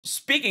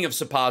speaking of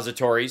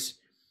suppositories,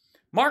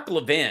 Mark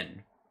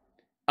Levin,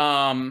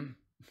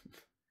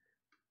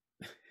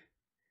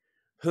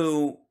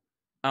 who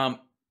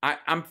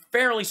I'm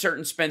fairly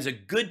certain spends a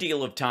good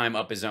deal of time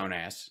up his own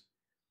ass,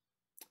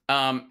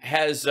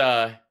 has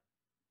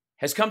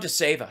come to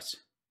save us.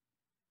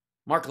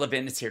 Mark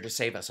Levin is here to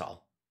save us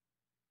all.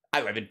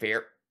 I live in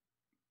fear.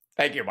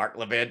 Thank you, Mark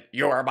Levin.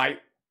 You are my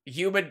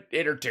human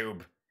inner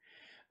tube.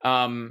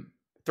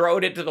 Throw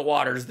it into the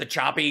waters, the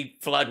choppy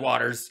flood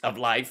waters of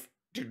life,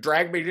 to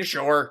drag me to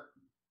shore.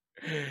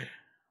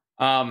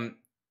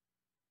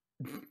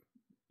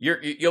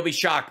 You'll be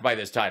shocked by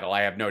this title,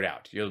 I have no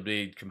doubt. You'll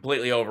be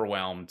completely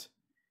overwhelmed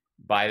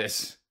by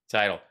this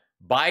title.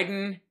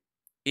 Biden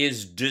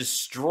is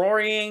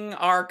destroying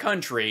our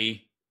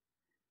country.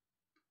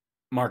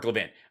 Mark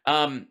Levin.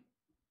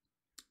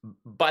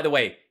 By the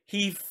way,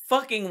 he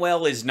fucking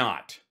well is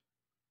not.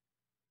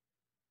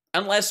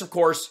 Unless, of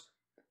course,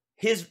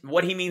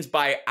 what he means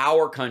by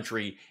our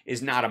country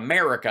is not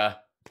America,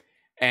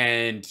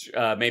 and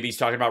maybe he's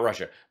talking about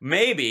Russia.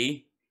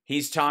 Maybe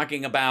he's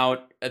talking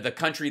about the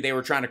country they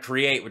were trying to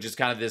create, which is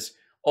kind of this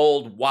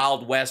old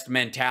Wild West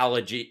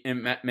mentality.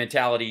 You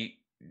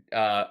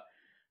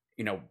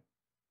know,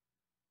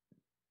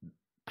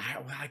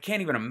 I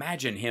can't even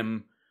imagine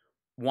him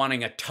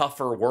wanting a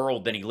tougher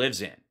world than he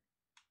lives in.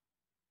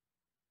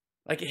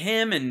 Like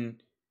him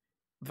and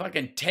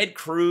fucking Ted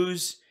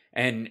Cruz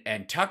and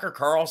Tucker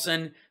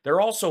Carlson, they're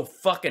all so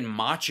fucking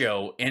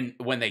macho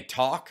when they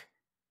talk.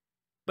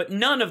 But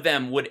none of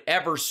them would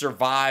ever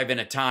survive in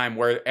a time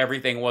where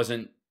everything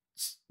wasn't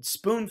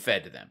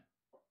spoon-fed to them.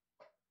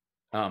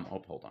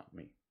 Hold on. Let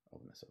me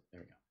open this up.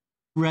 There we go.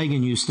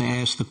 Reagan used to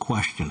ask the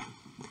question,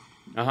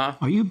 Uh-huh.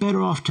 are you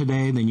better off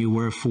today than you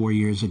were 4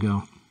 years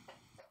ago?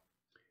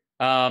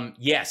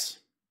 Yes.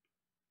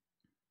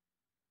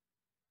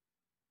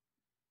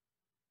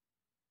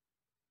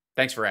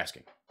 Thanks for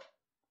asking.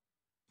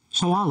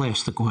 So I'll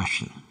ask the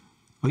question.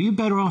 Are you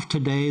better off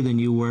today than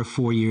you were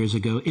 4 years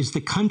ago? Is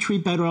the country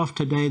better off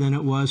today than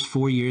it was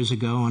 4 years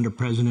ago under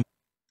President?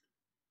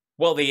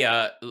 Well,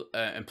 the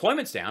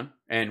employment's down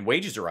and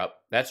wages are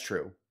up. That's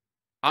true.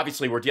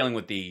 Obviously, we're dealing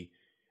with the...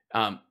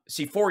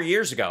 4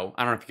 years ago,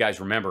 I don't know if you guys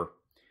remember,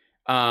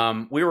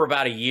 we were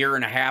about a year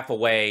and a half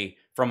away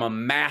from a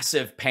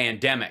massive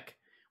pandemic.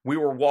 We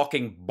were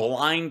walking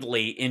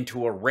blindly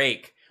into a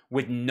rake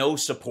with no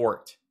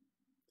support.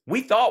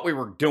 We thought we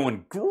were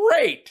doing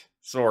great,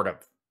 sort of.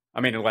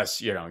 I mean,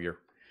 unless, you know, you're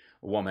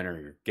a woman or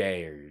you're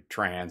gay or you're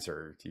trans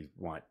or you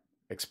want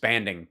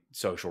expanding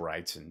social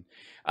rights, and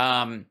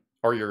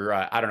or you're,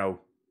 I don't know,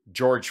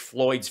 George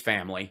Floyd's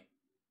family.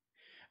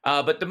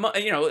 But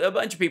a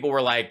bunch of people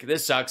were like,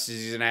 this sucks,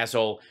 he's an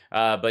asshole,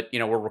 but, you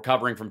know, we're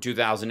recovering from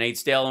 2008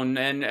 still,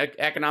 and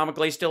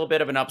economically still a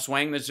bit of an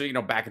upswing. There's, you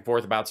know, back and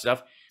forth about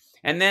stuff.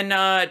 And then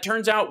it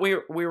turns out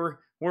were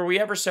we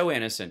ever so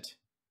innocent?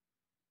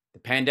 The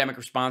pandemic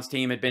response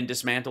team had been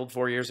dismantled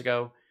 4 years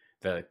ago.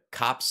 The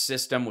COPS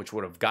system, which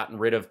would have gotten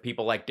rid of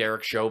people like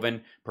Derek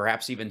Chauvin,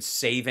 perhaps even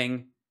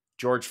saving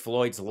George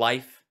Floyd's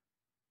life.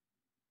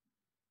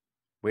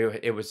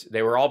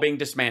 They were all being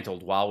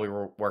dismantled while we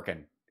were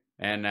working.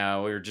 And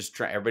we were just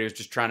everybody was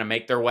just trying to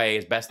make their way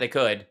as best they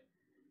could.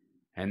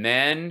 And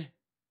then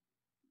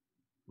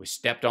we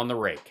stepped on the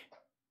rake.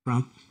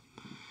 Well,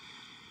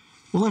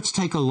 let's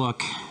take a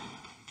look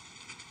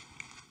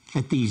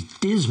at these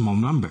dismal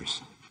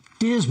numbers.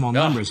 Dismal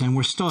numbers, and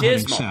we're still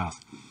heading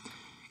south.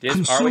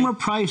 Consumer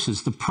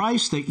prices, the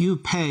price that you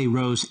pay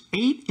rose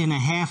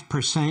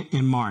 8.5%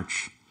 in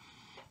March.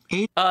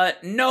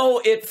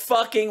 No, it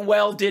fucking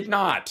well did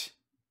not.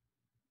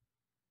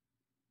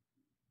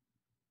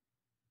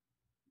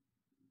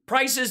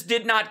 Prices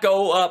did not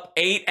go up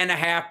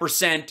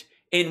 8.5%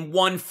 in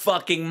one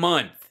fucking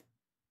month.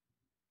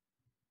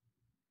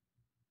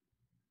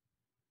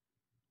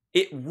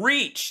 It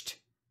reached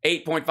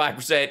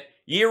 8.5%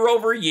 year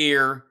over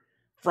year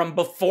from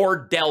before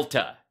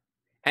Delta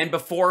and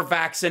before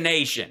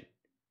vaccination.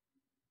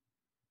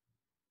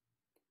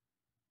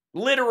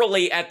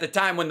 Literally at the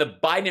time when the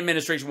Biden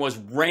administration was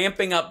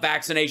ramping up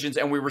vaccinations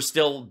and we were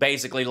still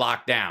basically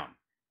locked down.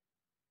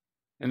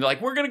 And they're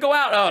like, we're going to go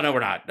out. Oh, no, we're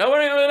not. No, we're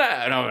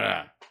not. No, we're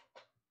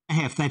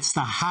not. That's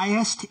the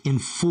highest in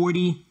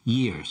 40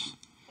 years.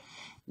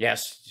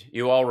 Yes,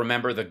 you all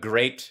remember the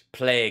Great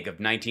Plague of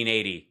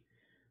 1980.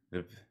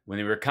 When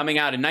we were coming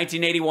out in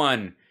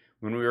 1981,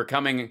 when we were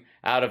coming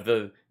out of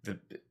the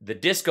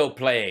disco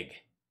plague.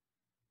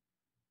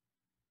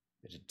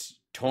 It had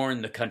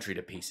torn the country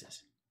to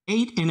pieces.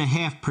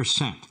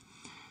 8.5%.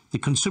 The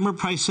Consumer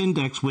Price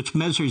Index, which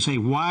measures a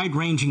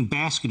wide-ranging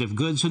basket of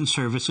goods and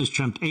services,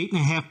 jumped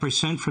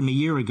 8.5% from a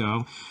year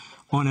ago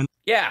on an...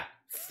 Yeah,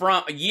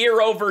 from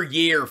year over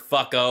year,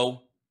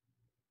 fucko.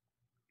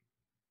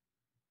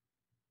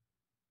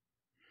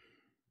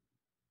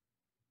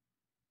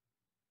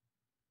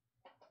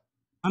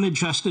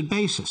 Unadjusted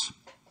basis.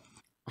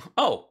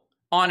 Oh,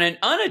 on an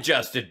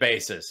unadjusted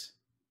basis.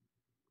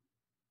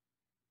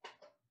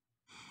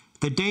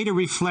 The data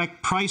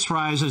reflect price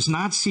rises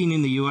not seen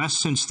in the U.S.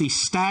 since the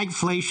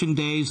stagflation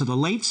days of the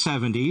late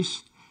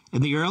 70s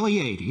in the early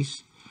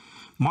 80s.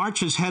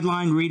 March's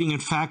headline reading, in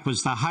fact,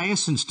 was the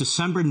highest since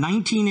December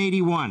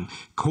 1981.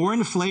 Core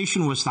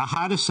inflation was the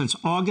hottest since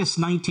August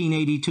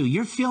 1982.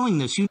 You're feeling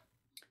this.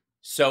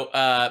 So,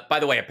 by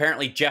the way,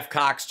 apparently Jeff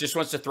Cox just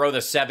wants to throw the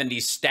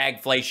 70s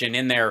stagflation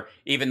in there,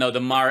 even though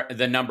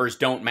the numbers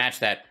don't match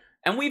that.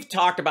 And we've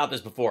talked about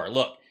this before.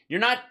 Look, you're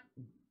not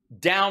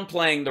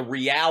downplaying the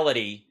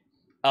reality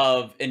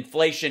of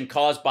inflation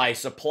caused by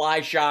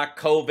supply shock,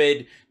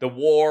 COVID, the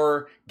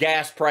war,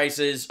 gas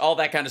prices, all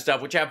that kind of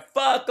stuff, which have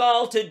fuck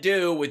all to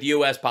do with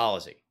U.S.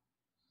 policy.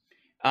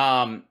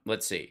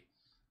 Let's see.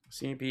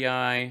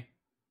 CPI.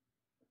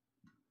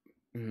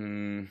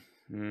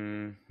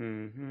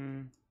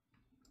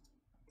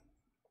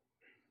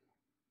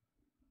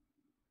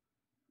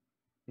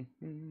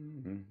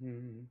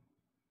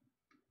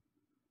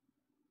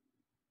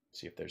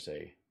 See if there's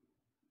a...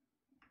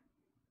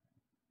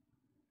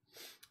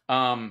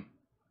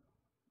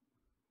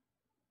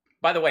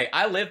 By the way,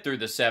 I lived through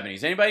the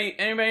 70s. Anybody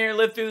here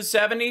lived through the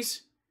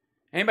 70s?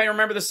 Anybody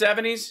remember the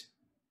 70s?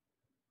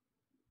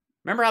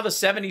 Remember how the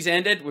 70s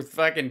ended with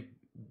fucking...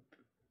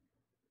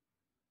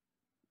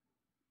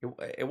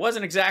 It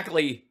wasn't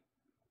exactly...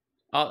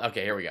 Oh,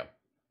 okay, here we go.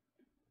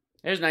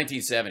 There's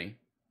 1970.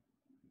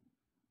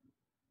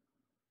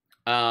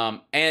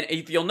 And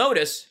if you'll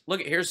notice,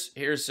 look, here's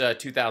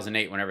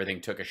 2008 when everything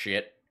took a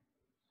shit,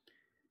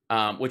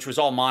 which was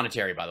all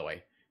monetary, by the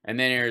way. And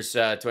then here's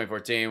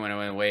 2014 when it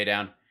went way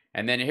down.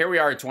 And then here we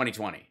are at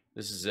 2020.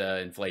 This is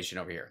inflation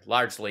over here.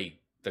 Largely,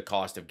 the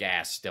cost of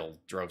gas still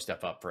drove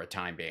stuff up for a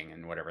time being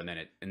and whatever. And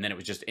then it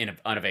was just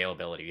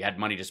unavailability. You had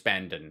money to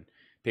spend, and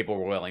people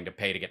were willing to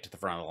pay to get to the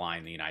front of the line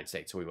in the United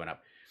States. So we went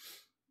up.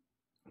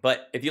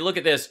 But if you look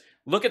at this,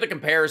 look at the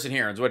comparison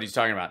here. Is what he's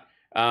talking about.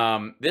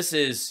 This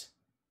is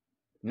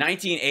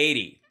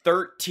 1980,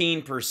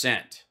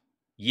 13%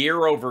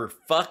 year over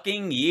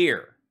fucking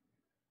year,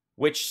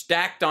 which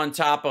stacked on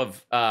top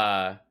of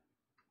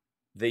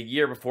the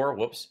year before.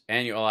 Whoops,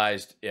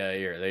 annualized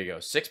year. There you go,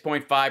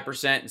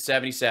 6.5% in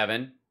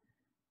 77.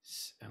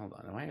 Hold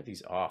on, why are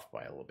these off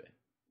by a little bit?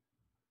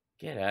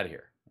 Get out of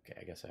here. Okay,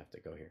 I guess I have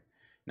to go here.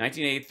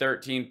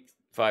 1980,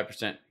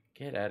 5%.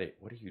 Get out of here.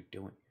 What are you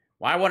doing?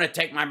 Why want to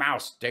take my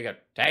mouse? Take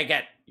it,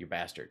 you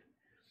bastard.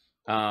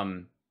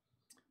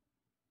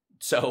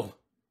 So,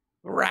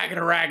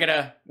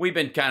 raggeda, we've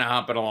been kind of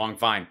humping along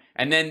fine.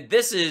 And then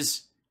this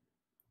is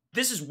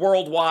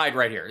worldwide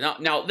right here.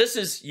 Now this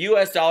is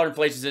U.S. dollar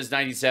inflation since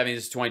 1970.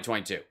 This is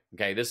 2022.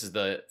 Okay, this is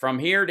from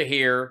here to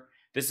here.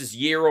 This is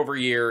year over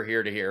year,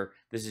 here to here.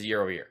 This is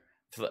year over year.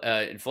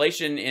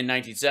 Inflation in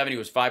 1970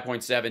 was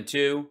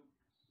 5.72.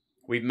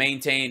 We've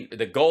maintained,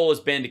 the goal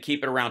has been to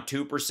keep it around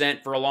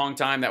 2% for a long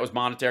time. That was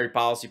monetary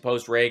policy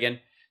post-Reagan.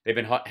 They've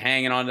been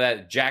hanging on to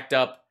that, jacked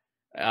up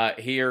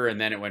here, and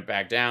then it went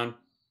back down.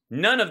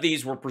 None of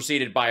these were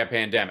preceded by a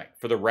pandemic,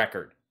 for the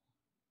record.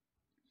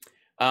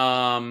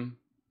 There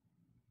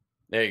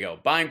you go.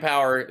 Buying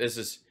power,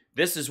 this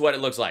is what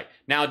it looks like.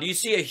 Now, do you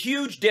see a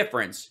huge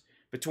difference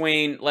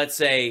between, let's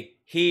say,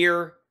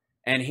 here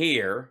and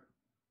here,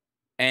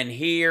 and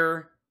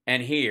here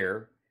and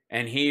here,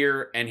 and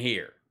here and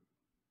here?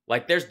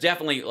 Like, there's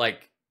definitely,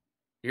 like,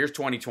 here's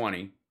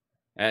 2020.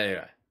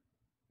 There's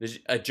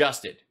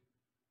adjusted.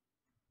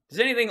 Does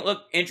anything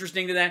look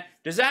interesting to that?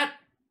 Does that,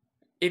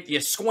 if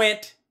you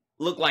squint,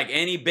 look like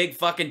any big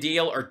fucking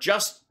deal, or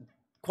just,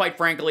 quite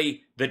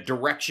frankly, the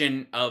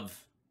direction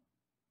of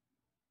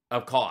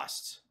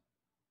costs?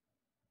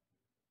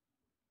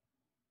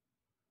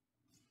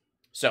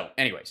 So,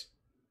 anyways,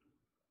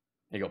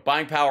 there you go.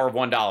 Buying power of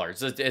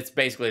 $1. It's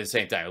basically the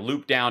same time. It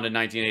looped down to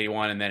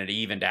 1981, and then it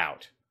evened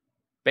out.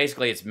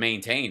 Basically, it's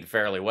maintained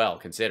fairly well,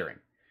 considering.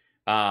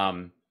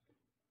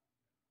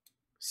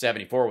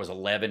 74 was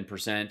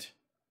 11%.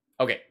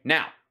 Okay,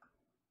 now,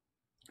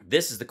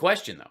 this is the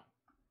question, though.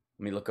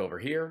 Let me look over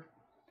here.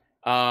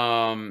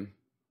 Let's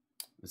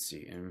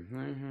see.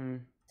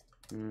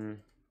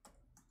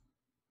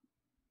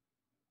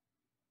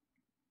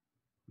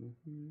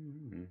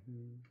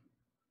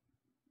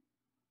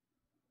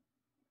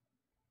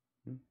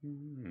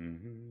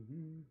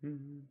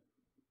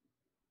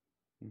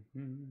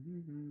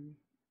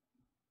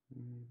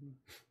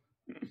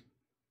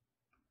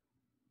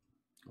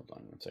 Hold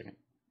on one second.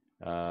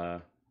 Where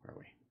are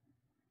we?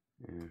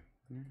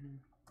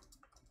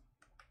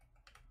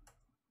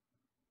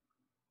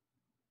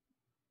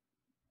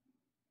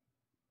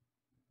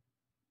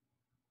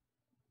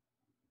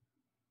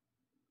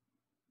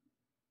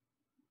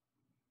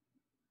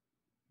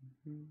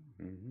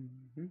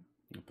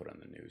 I'll put on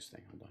the news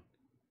thing. Hold on.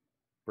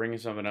 Bringing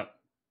something up.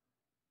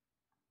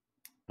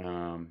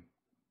 Hold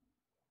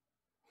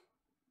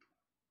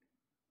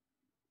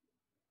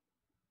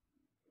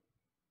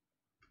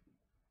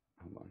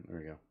on. There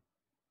we go.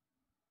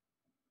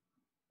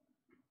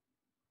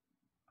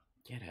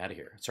 Get out of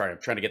here. Sorry, I'm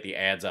trying to get the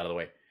ads out of the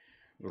way.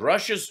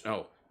 Russia's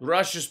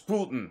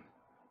Putin.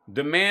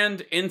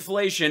 Demand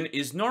inflation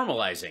is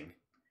normalizing.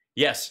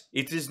 Yes,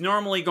 it is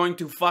normally going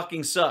to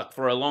fucking suck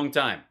for a long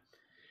time.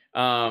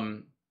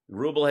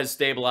 Ruble has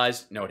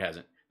stabilized. No, it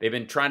hasn't. They've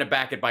been trying to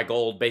back it by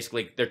gold.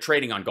 Basically, they're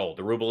trading on gold.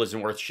 The ruble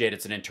isn't worth shit.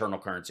 It's an internal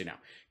currency now.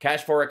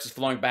 Cash forex is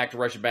flowing back to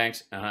Russian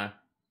banks.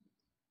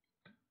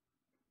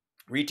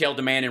 Retail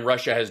demand in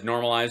Russia has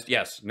normalized.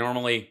 Yes,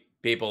 normally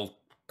people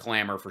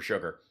clamor for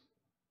sugar.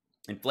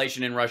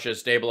 Inflation in Russia is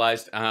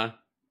stabilized.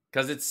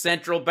 Because it's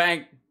central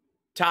bank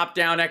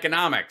top-down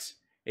economics.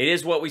 It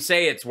is what we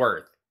say it's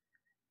worth.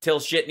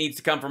 Till shit needs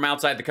to come from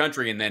outside the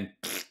country, and then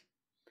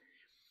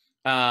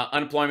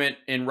unemployment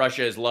in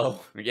Russia is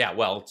low. Yeah,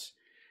 well, it's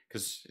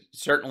because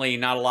certainly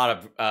not a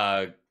lot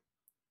of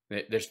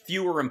there's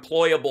fewer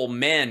employable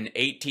men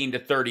 18 to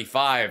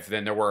 35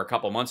 than there were a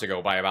couple months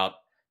ago by about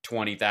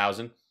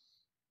 20,000.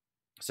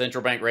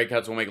 Central bank rate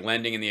cuts will make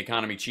lending in the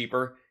economy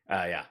cheaper.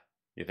 Yeah,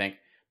 you think?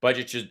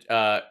 Budget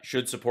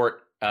should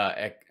support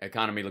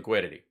economy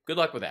liquidity. Good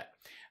luck with that.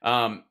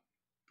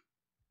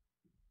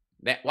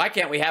 Why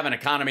can't we have an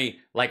economy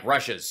like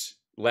Russia's,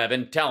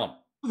 Levin? Tell them.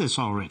 This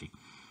already.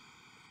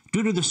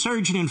 Due to the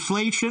surge in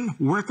inflation,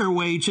 worker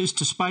wages,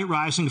 despite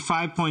rising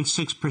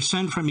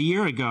 5.6% from a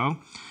year ago,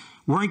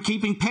 weren't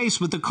keeping pace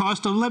with the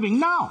cost of living.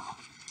 No,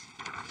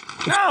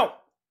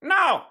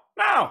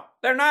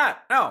 they're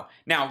not. No.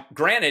 Now,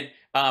 granted,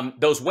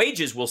 those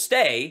wages will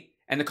stay,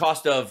 and the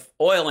cost of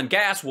oil and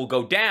gas will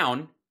go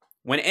down.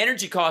 When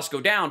energy costs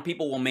go down,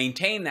 people will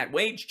maintain that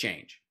wage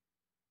change.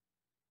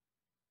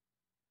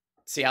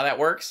 See how that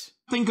works?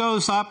 Something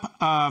goes up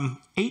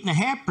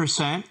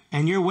 8.5%,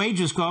 and your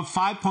wages go up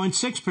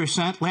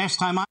 5.6% last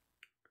time I...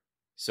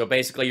 So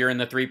basically you're in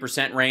the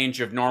 3%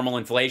 range of normal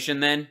inflation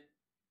then?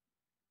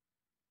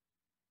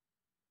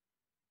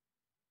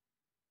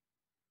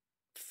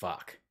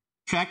 Fuck.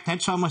 Check,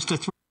 that's almost a...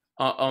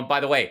 By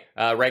the way,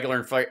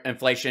 regular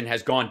inflation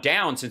has gone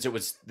down since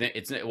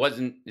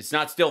it's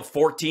not still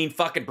 14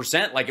 fucking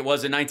percent like it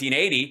was in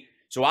 1980.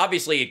 So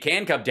obviously it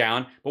can come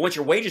down, but once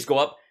your wages go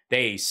up,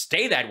 they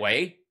stay that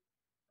way.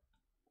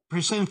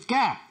 Percent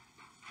gap.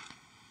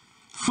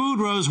 Food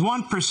rose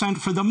 1%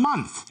 for the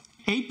month,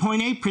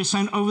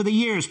 8.8% over the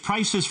years.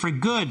 Prices for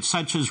goods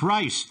such as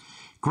rice,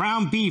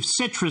 ground beef,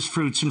 citrus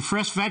fruits, and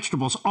fresh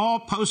vegetables all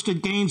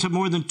posted gains of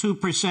more than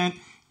 2%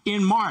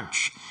 in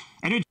March.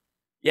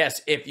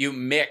 Yes, if you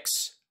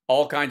mix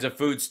all kinds of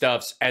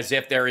foodstuffs as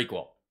if they're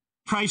equal.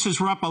 Prices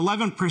were up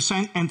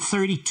 11% and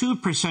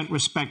 32%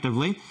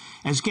 respectively,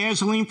 as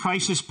gasoline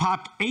prices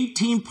popped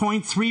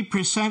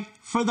 18.3%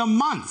 for the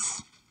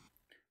month.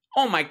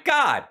 Oh my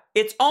God,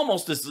 it's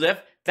almost as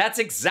if that's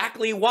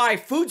exactly why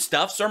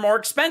foodstuffs are more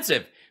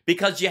expensive,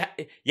 because you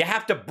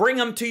have to bring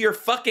them to your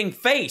fucking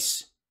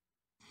face.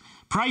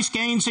 Price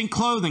gains in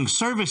clothing,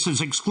 services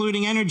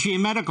excluding energy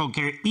and medical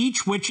care,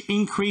 each which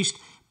increased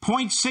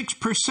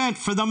 0.6%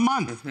 for the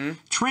month.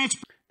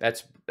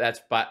 That's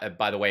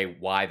by the way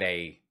why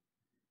they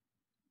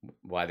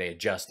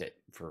adjust it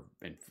for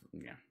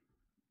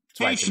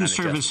Transportation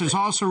services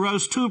also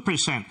rose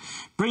 2%,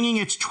 bringing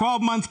its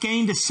 12-month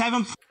gain to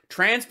 7.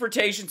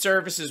 Transportation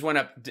services went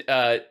up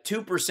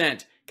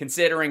 2%,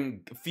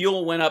 considering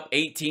fuel went up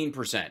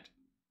 18%.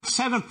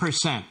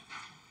 7%.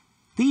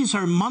 These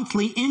are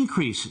monthly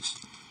increases.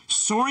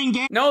 Soaring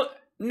gains. No,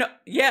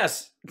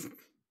 yes.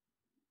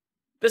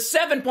 The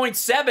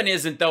 7.7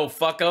 isn't though,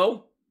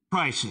 fucko.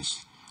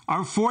 Prices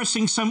are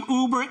forcing some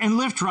Uber and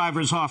Lyft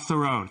drivers off the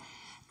road.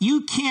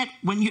 You can't,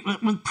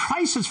 when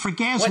prices for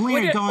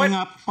gasoline are going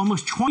up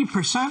almost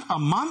 20% a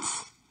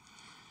month.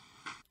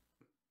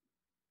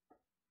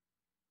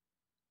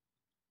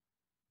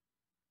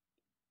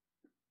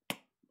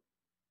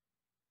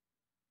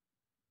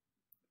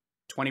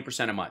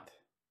 $20 a month.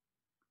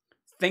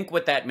 Think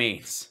what that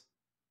means.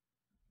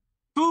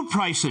 Food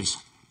prices.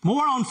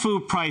 More on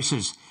food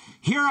prices.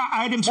 Here are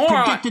items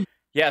predicted.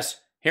 Yes,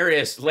 here it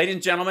is. Ladies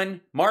and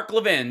gentlemen, Mark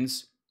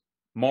Levin's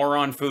More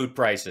on Food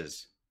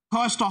Prices.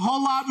 Cost a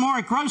whole lot more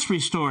at grocery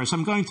stores.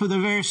 I'm going through the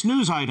various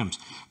news items.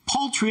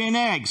 Poultry and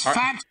eggs,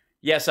 fat.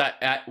 Yes,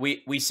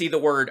 we see the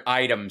word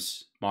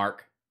items,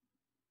 Mark.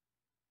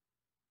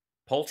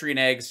 Poultry and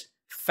eggs,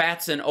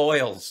 fats and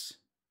oils.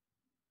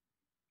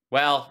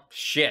 Well,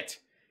 shit.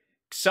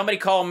 Somebody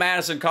call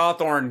Madison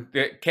Cawthorn.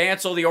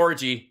 Cancel the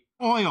orgy.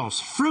 Oils,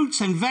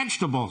 fruits and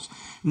vegetables,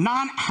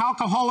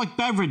 non-alcoholic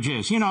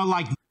beverages,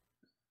 like...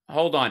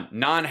 Hold on,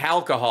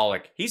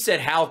 non-alcoholic. He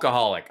said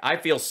alcoholic. I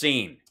feel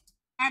seen.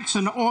 Fats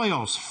and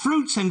oils,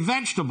 fruits and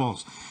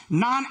vegetables,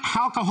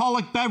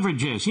 non-alcoholic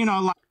beverages,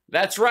 like...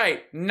 That's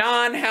right,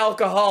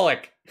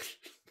 non-alcoholic.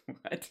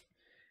 What?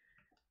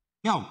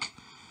 Milk,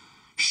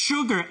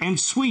 sugar and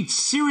sweets,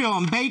 cereal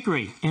and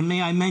bakery, and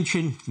may I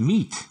mention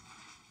meat.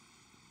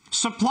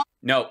 Supply...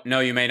 No,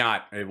 you may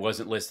not. It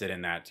wasn't listed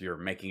in that. You're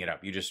making it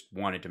up. You just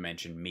wanted to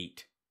mention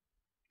meat.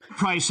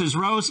 Prices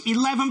rose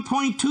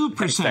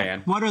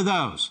 11.2%. What are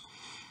those?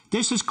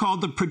 This is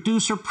called the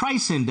Producer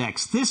Price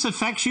Index. This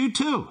affects you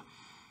too.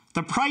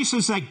 The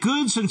prices that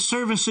goods and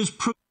services...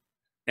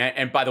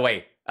 And by the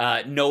way,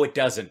 no, it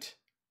doesn't.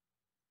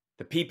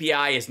 The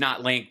PPI is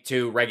not linked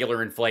to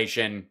regular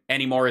inflation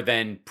any more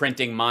than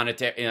printing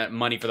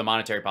money for the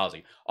monetary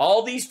policy.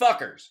 All these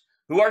fuckers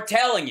who are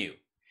telling you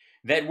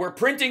that we're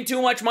printing too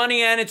much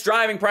money and it's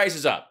driving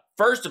prices up.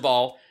 First of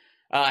all,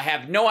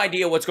 have no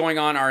idea what's going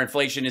on. Our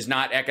inflation is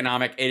not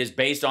economic. It is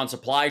based on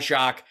supply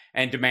shock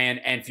and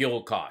demand and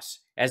fuel costs.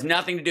 It has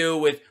nothing to do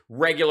with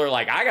regular,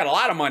 like, I got a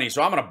lot of money,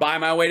 so I'm going to buy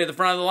my way to the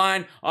front of the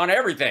line on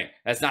everything.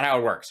 That's not how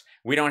it works.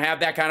 We don't have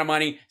that kind of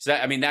money. So,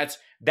 I mean,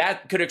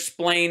 that could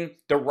explain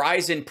the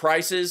rise in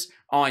prices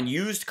on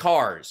used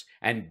cars,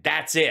 and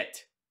that's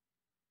it.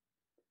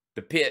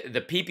 The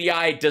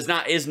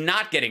PPI is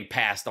not getting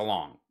passed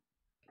along.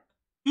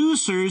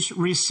 Producers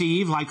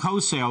receive, like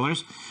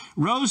wholesalers,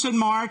 rose in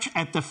March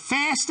at the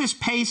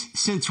fastest pace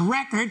since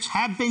records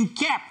have been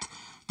kept.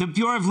 The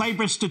Bureau of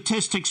Labor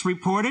Statistics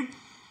reported.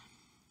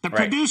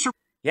 Producer.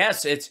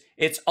 Yes,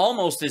 it's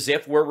almost as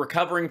if we're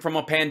recovering from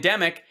a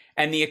pandemic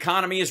and the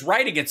economy is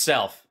righting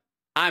itself.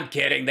 I'm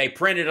kidding. They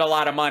printed a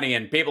lot of money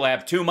and people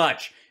have too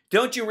much.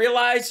 Don't you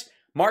realize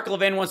Mark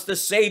Levin wants to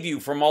save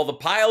you from all the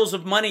piles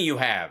of money you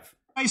have?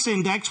 Price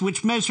index,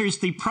 which measures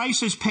the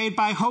prices paid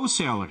by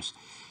wholesalers,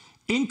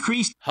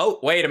 increased.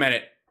 Wait a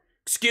minute.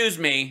 Excuse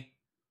me.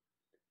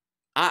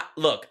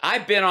 Look,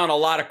 I've been on a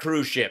lot of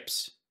cruise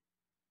ships.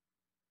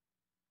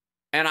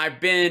 And I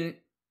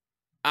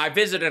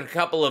visited a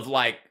couple of,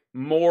 like,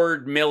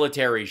 moored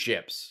military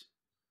ships.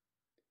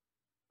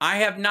 I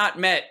have not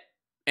met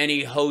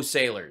any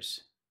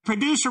wholesalers.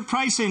 Producer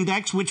price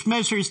index, which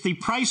measures the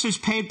prices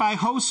paid by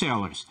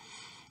wholesalers.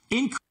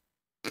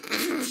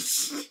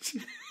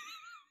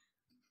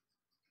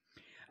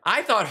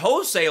 I thought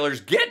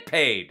wholesalers get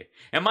paid.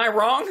 Am I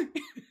wrong?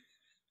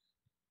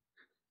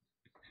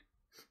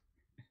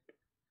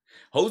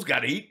 Hoes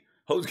gotta eat.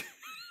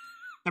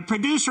 The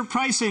producer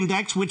price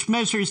index, which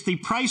measures the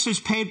prices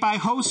paid by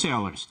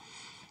wholesalers,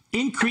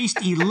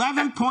 increased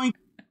 11 point.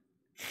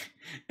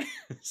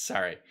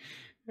 Sorry.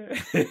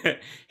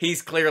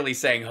 He's clearly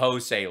saying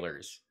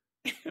wholesalers.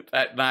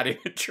 But not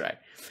even try.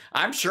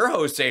 I'm sure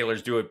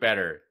wholesalers do it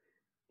better.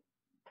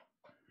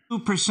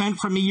 2%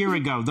 from a year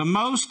ago, the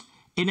most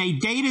in a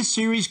data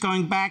series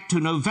going back to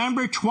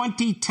November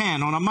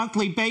 2010 on a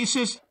monthly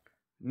basis.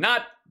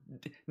 Not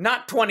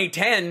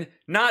 2010,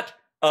 not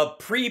a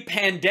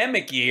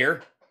pre-pandemic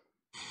year.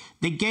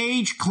 The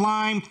gauge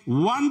climbed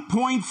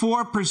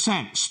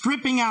 1.4%,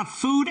 stripping out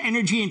food,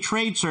 energy, and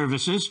trade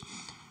services.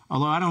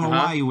 Although I don't know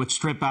why you would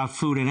strip out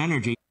food and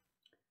energy.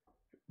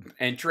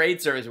 And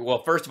trade services,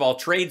 well, first of all,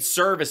 trade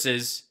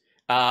services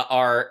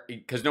are,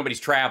 because nobody's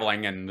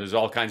traveling and there's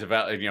all kinds of,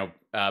 back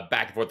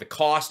and forth, the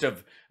cost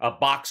of a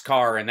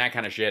boxcar and that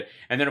kind of shit.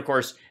 And then, of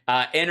course,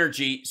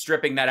 energy,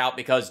 stripping that out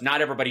because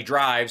not everybody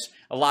drives.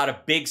 A lot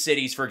of big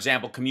cities, for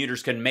example,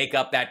 commuters can make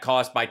up that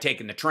cost by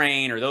taking the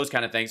train or those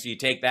kind of things. So you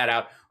take that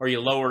out or you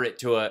lower it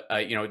to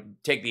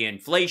take the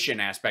inflation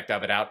aspect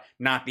of it out,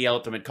 not the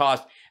ultimate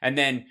cost. And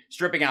then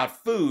stripping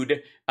out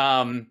food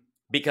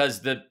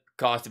because the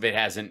cost of it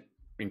hasn't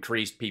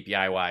increased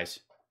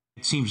PPI-wise.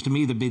 It seems to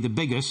me to be the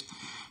biggest.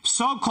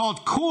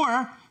 So-called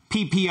core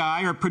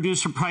PPI, or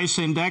producer price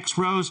index,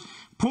 rose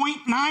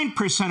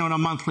 0.9% on a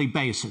monthly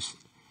basis.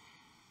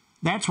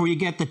 That's where you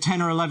get the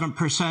 10 or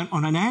 11%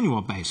 on an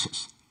annual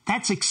basis.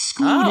 That's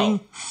excluding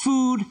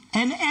food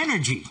and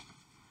energy.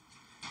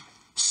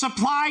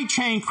 Supply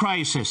chain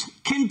crisis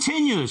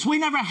continues. We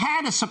never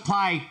had a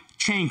supply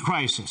chain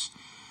crisis.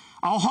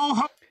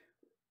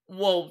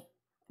 Well,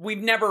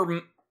 we've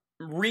never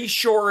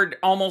reshored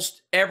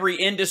almost every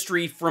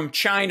industry from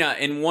China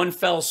in one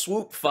fell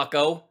swoop,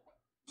 fucko.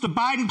 The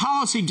Biden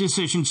policy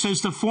decision,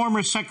 says the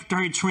former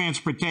Secretary of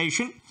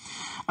Transportation.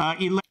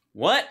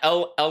 What?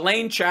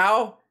 Elaine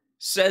Chao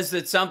says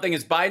that something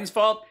is Biden's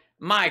fault?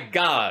 My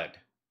God.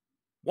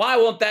 Why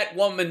won't that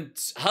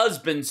woman's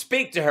husband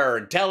speak to her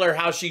and tell her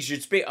how she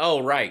should speak?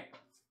 Oh, right.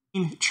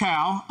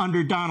 Chao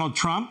under Donald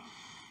Trump.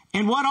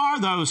 And what are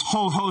those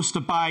whole host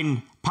of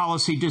Biden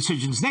policy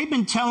decisions? They've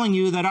been telling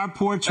you that our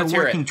ports are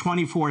working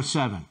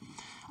 24/7.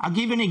 I'll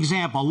give you an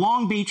example.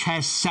 Long Beach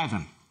has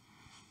 7.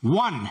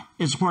 1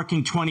 is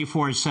working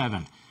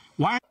 24/7.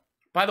 Why?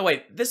 By the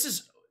way, this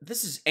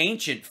is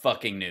ancient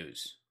fucking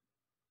news.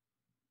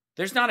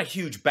 There's not a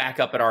huge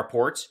backup at our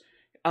ports.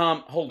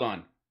 Hold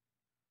on.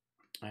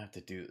 I have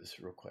to do this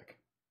real quick.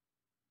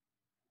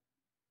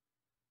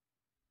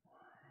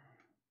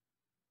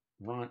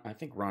 I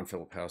think Ron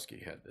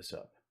Filipowski had this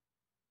up.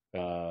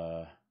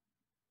 Yeah,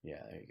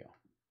 there you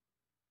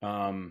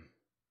go.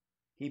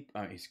 He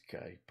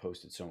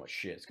posted so much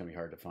shit. It's gonna be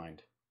hard to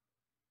find.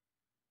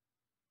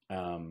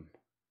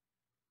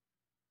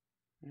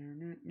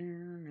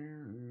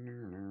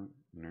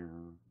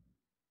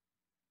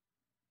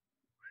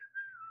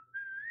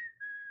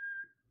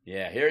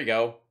 Yeah, here you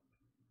go.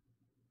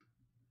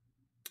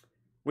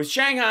 With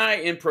Shanghai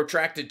in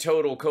protracted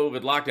total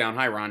COVID lockdown.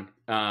 Hi, Ron.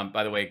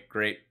 By the way,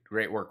 great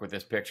work with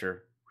this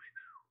picture.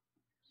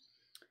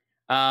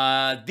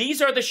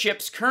 These are the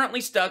ships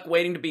currently stuck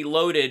waiting to be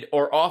loaded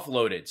or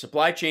offloaded.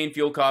 Supply chain,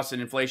 fuel costs,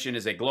 and inflation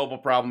is a global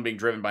problem being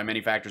driven by many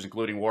factors,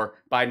 including war.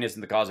 Biden isn't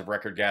the cause of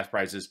record gas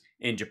prices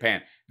in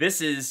Japan. This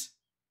is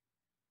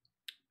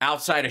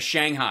outside of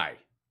Shanghai.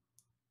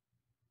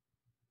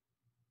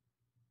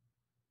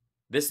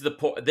 This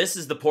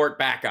is the port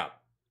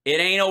backup. It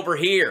ain't over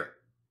here.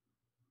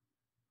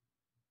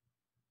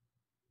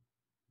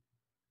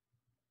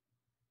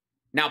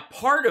 Now,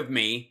 part of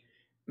me,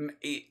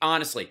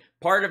 honestly,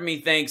 part of me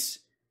thinks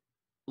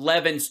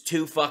Levin's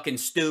too fucking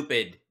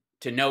stupid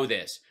to know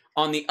this.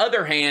 On the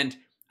other hand,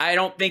 I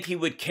don't think he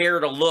would care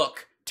to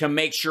look to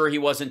make sure he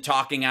wasn't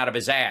talking out of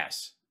his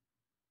ass.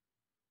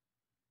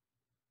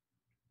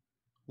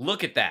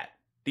 Look at that.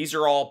 These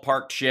are all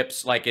parked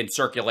ships, like in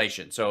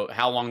circulation. So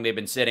how long they've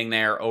been sitting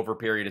there over a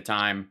period of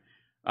time.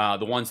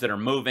 The ones that are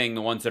moving,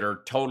 the ones that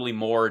are totally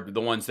moored,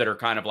 the ones that are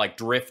kind of like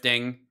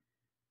drifting.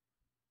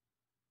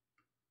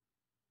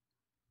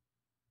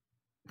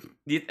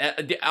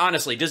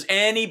 Honestly, does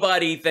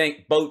anybody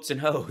think boats and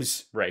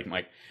hoes, right,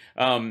 Mike?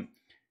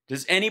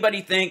 Does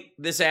anybody think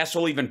this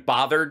asshole even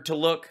bothered to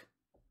look?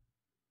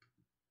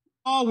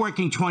 All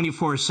working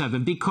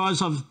 24/7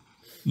 because of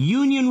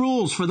union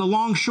rules for the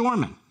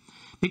longshoremen,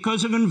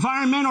 because of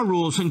environmental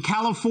rules in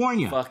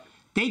California.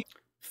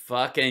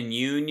 Fucking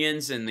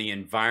unions and the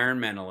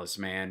environmentalists,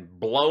 man,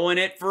 blowing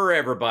it for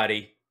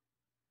everybody.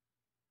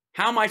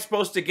 How am I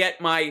supposed to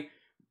get my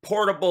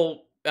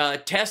portable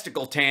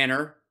testicle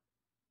tanner?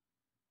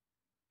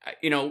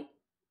 You know,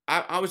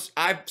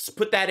 I've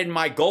put that in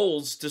my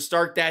goals to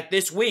start that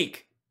this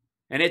week,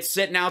 and it's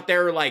sitting out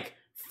there like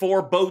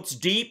 4 boats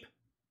deep.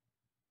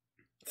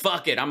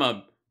 Fuck it, I'm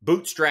gonna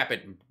bootstrap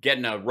it and get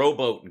in a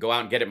rowboat and go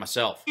out and get it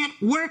myself.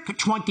 Can't work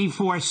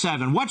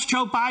 24/7. What's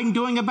Joe Biden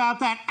doing about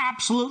that?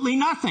 Absolutely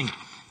nothing.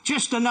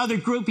 Just another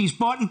group he's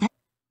bought and paid.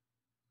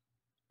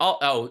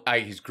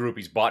 His group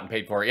he's bought and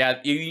paid for. Yeah,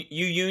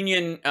 you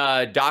union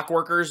dock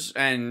workers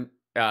and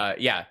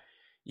yeah,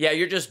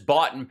 you're just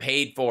bought and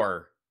paid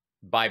for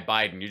by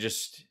Biden.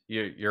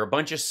 You're a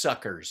bunch of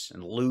suckers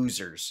and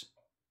losers.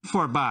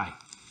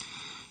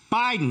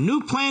 Biden,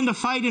 new plan to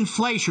fight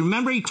inflation.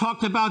 Remember he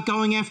talked about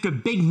going after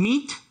big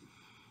meat?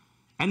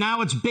 And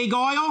now it's big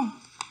oil?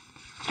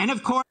 And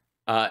of course...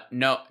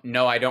 No,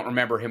 I don't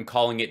remember him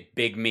calling it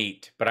big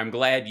meat, but I'm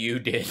glad you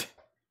did.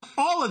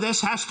 All of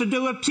this has to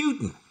do with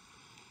Putin.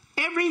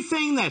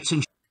 Everything that's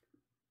in...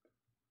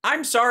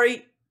 I'm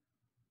sorry,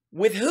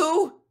 with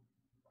who?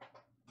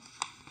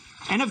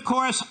 And of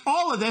course,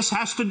 all of this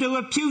has to do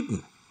with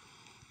Putin.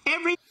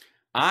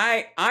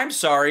 I'm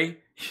sorry.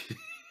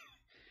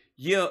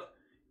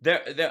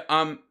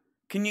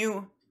 Can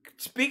you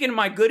speak into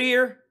my good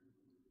ear?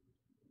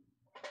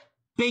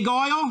 Big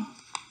oil.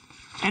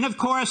 And of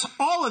course,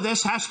 all of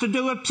this has to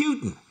do with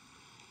Putin.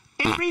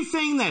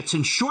 Everything that's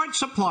in short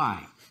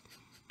supply,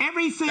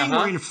 everything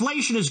where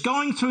inflation is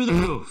going through the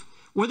roof,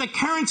 where the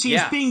currency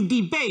is being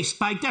debased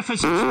by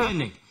deficit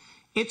spending,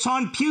 it's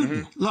on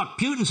Putin. Look,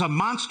 Putin's a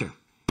monster.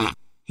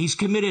 He's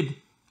committed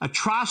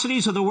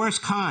atrocities of the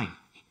worst kind.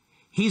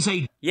 He's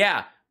a...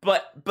 Yeah,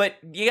 but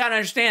you gotta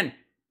understand,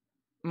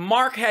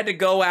 Mark had to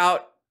go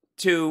out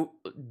to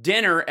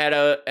dinner at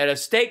a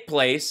steak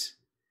place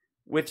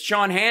with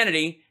Sean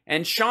Hannity,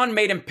 and Sean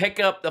made him pick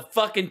up the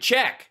fucking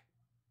check.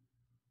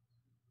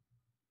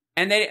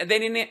 And they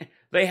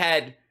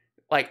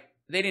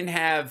didn't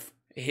have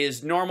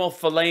his normal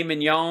filet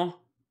mignon.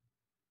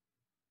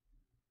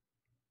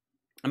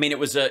 I mean, it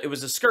was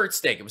a skirt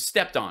steak. It was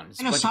stepped on.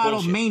 It's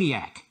genocidal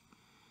maniac.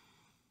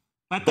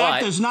 But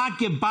that does not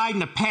give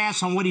Biden a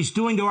pass on what he's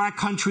doing to our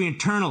country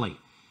internally.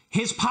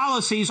 His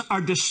policies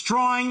are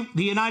destroying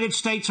the United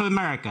States of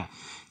America.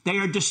 They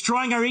are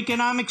destroying our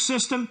economic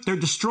system. They're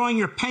destroying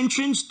your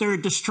pensions. They're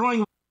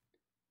destroying...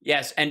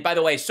 Yes, and by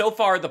the way, so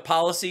far the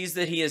policies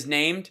that he has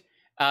named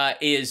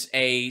is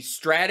a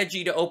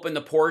strategy to open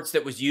the ports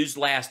that was used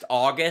last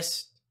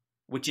August,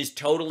 which is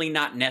totally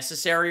not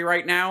necessary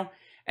right now,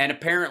 and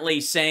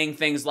apparently saying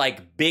things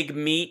like big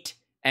meat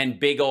and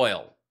big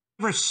oil.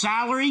 Whatever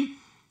salary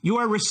you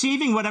are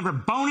receiving, whatever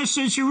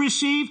bonuses you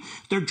receive,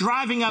 they're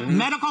driving up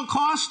medical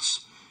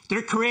costs.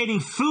 They're creating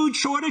food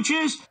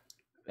shortages.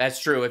 That's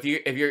true. If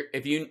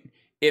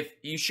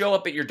you show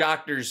up at your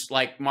doctor's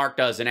like Mark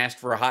does and ask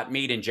for a hot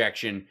meat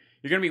injection,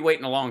 you're going to be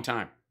waiting a long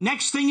time.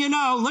 Next thing you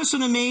know,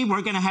 listen to me,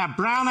 we're going to have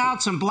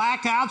brownouts and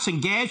blackouts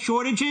and gas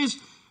shortages.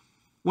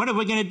 What are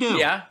we going to do?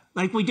 Yeah.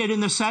 Like we did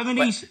in the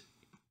 70s?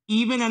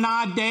 Even in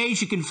odd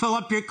days, you can fill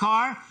up your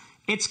car.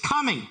 It's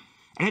coming.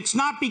 And it's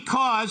not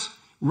because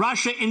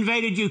Russia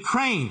invaded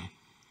Ukraine.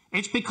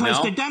 It's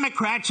because the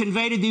Democrats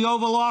invaded the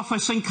Oval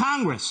Office in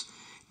Congress.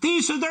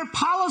 These are their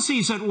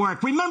policies at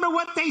work. Remember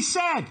what they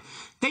said.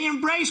 They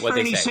embraced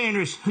Bernie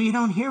Sanders, who you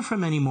don't hear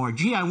from anymore.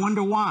 Gee, I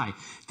wonder why.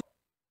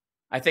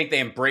 I think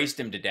they embraced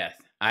him to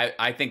death.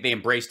 I think they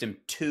embraced him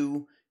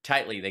too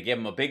tightly. They gave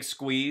him a big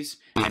squeeze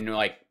and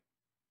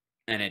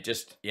it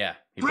just,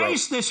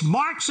 embrace this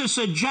Marxist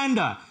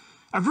agenda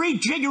of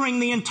rejiggering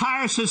the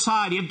entire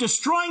society, of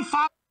destroying...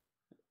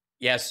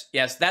 Yes,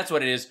 that's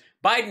what it is.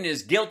 Biden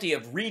is guilty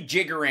of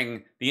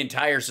rejiggering the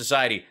entire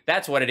society.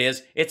 That's what it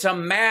is. It's a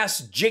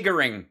mass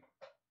jiggering.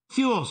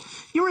 Fuels.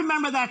 You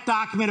remember that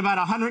document about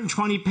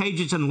 120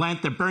 pages in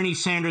length that Bernie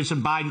Sanders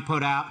and Biden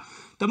put out?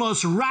 The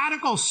most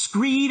radical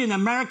screed in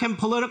American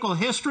political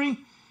history?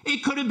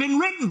 It could have been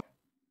written.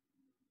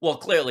 Well,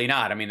 clearly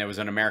not. I mean, there was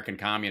an American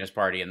Communist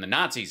Party, and the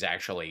Nazis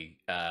actually,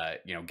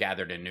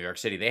 gathered in New York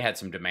City. They had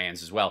some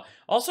demands as well.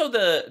 Also,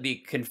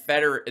 the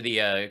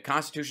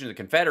Constitution of the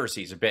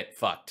Confederacy is a bit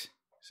fucked.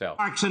 So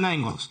Marx and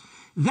Engels.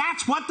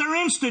 That's what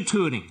they're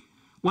instituting.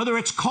 Whether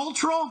it's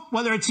cultural,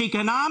 whether it's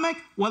economic,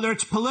 whether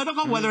it's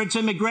political, whether it's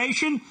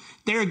immigration,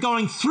 they're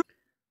going through.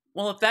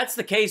 Well, if that's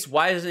the case,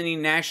 why doesn't he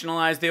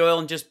nationalize the oil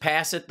and just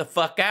pass it the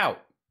fuck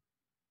out?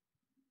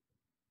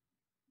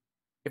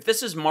 If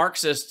this is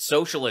Marxist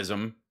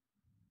socialism,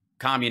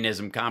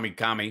 communism,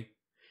 commie,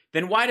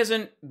 then why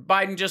doesn't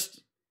Biden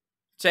just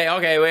say,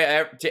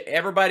 okay,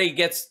 everybody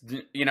gets,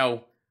 this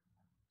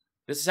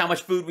is how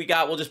much food we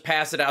got, we'll just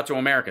pass it out to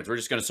Americans. We're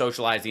just going to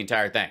socialize the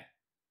entire thing.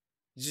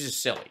 This is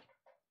just silly.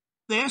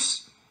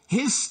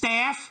 His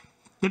staff,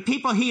 the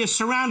people he has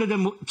surrounded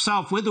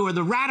himself with, who are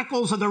the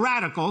radicals of the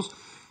radicals,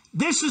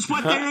 this is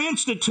what they're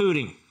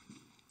instituting.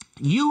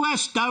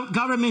 U.S.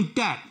 government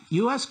debt.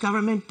 U.S.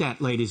 government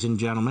debt, ladies and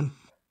gentlemen.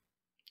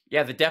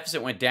 Yeah, the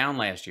deficit went down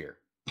last year.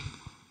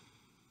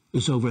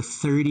 Is over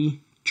 $30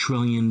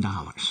 trillion.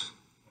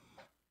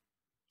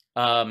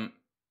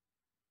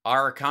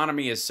 Our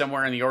economy is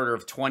somewhere in the order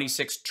of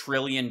 $26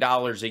 trillion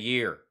a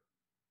year.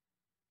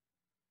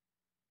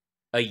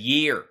 A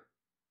year.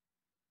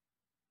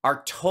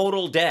 Our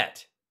total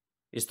debt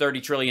is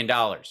 $30 trillion.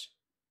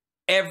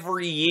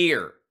 Every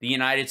year, the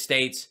United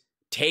States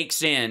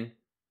takes in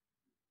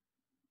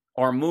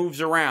or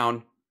moves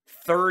around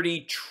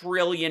 $30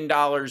 trillion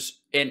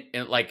in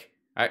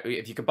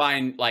if you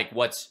combine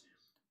what's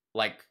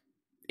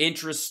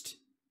interest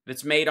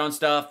that's made on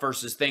stuff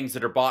versus things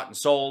that are bought and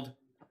sold.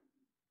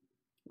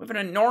 We have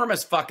an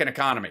enormous fucking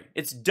economy.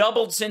 It's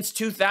doubled since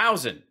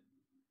 2000.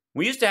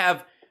 We used to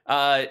have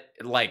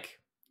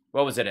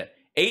what was it?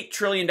 $8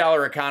 trillion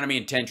economy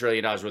and $10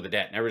 trillion worth of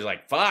debt. And everybody's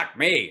like, fuck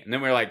me. And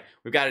then we're like,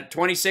 we've got a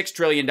 $26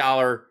 trillion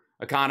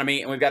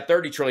economy and we've got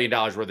 $30 trillion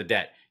worth of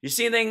debt. You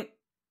see anything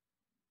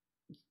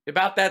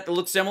about that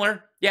looks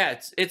similar? Yeah,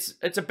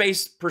 it's a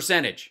base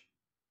percentage.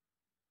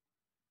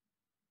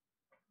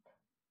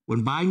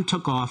 When Biden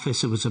took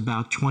office, it was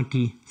about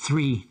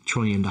 $23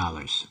 trillion.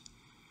 That's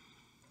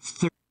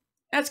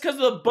because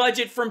of the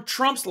budget from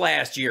Trump's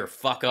last year,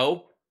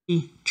 fucko.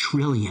 $30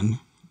 trillion.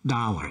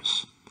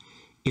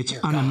 It's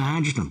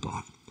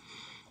unimaginable.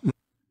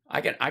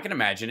 I can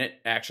imagine it,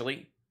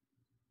 actually.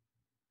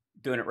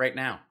 Doing it right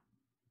now.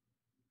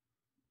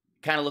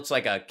 Kind of looks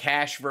like a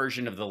cash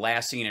version of the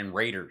last scene in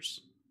Raiders.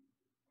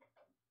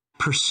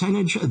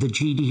 Percentage of the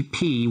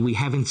GDP we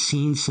haven't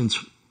seen since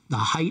the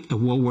height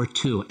of World War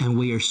II, and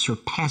we are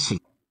surpassing.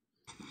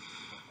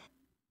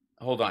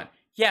 Hold on.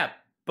 Yeah,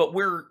 but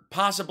we're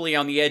possibly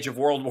on the edge of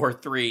World War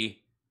III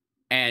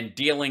and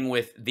dealing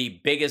with the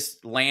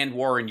biggest land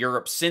war in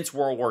Europe since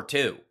World War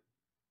II.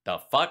 The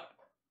fuck?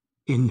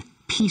 In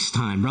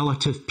peacetime,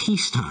 relative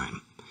peacetime.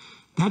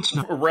 That's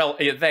not...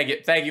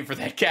 Thank you for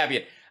that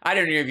caveat. I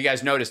don't know if you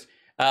guys noticed.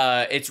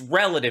 It's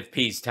relative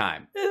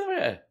peacetime.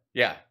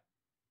 Yeah.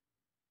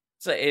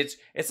 So it's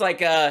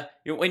like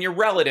when your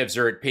relatives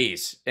are at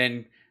peace,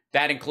 and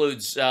that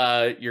includes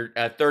your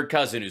third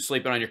cousin who's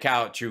sleeping on your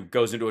couch who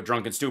goes into a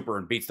drunken stupor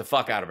and beats the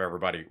fuck out of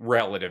everybody.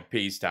 Relative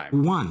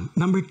peacetime. One.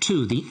 Number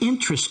two, the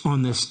interest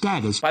on this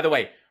debt is... By the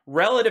way,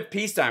 relative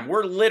peacetime.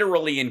 We're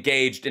literally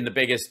engaged in the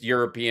biggest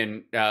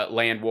European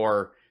land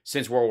war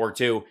since World War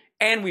II,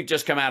 and we've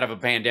just come out of a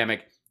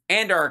pandemic,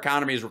 and our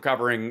economy is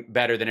recovering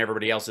better than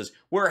everybody else's.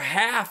 We're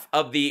half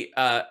of the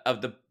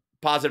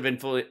positive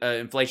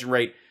inflation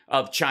rate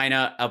of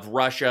China, of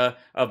Russia,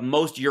 of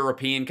most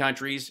European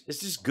countries. It's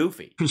just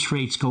goofy. Interest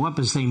rates go up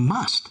as they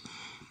must,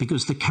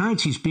 because the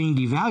currency is being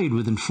devalued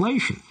with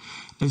inflation.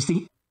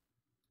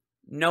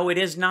 No, it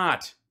is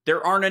not.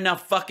 There aren't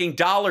enough fucking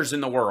dollars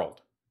in the world.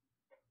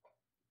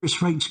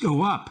 Interest rates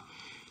go up.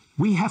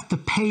 We have to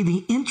pay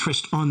the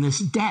interest on this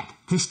debt.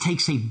 This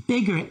takes a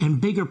bigger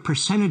and bigger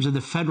percentage of the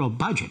federal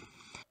budget.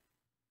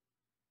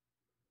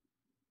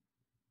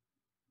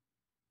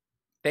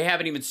 They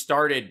haven't even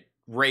started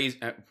raising...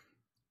 the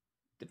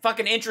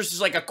fucking interest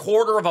is like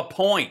 1/4 of a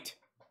point.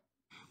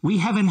 We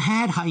haven't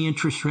had high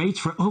interest rates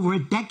for over a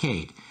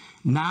decade.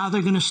 Now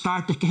they're going to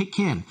start to kick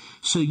in.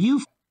 So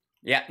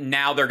Yeah,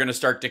 now they're going to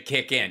start to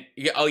kick in.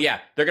 Oh,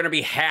 yeah, they're going to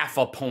be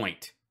 1/2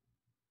 point.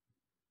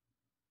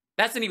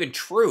 That's not even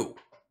true.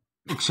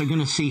 So you're going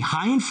to see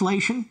high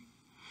inflation.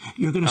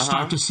 You're going to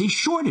start to see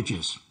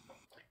shortages.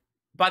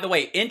 By the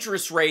way,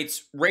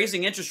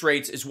 raising interest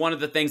rates is one of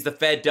the things the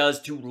Fed does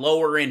to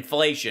lower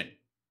inflation.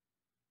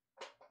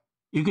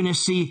 You're going to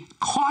see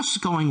costs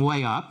going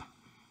way up,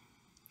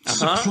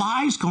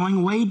 supplies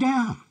going way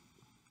down.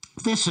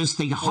 This is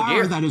the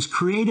horror that is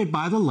created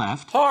by the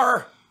left.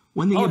 Horror!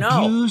 When they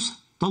abuse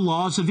the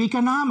laws of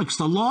economics.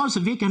 The laws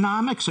of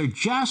economics are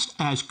just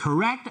as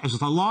correct as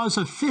the laws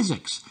of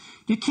physics.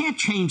 You can't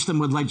change them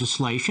with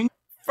legislation.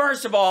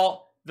 First of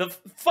all, the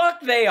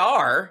fuck they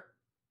are.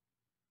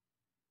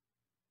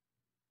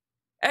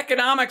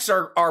 Economics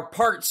are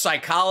part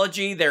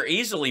psychology. They're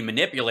easily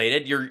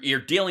manipulated.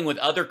 You're dealing with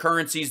other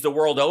currencies the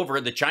world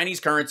over. The Chinese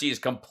currency is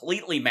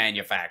completely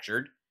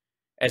manufactured.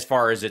 as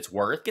far as it's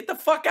worth. Get the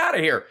fuck out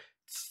of here.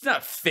 It's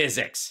not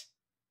physics.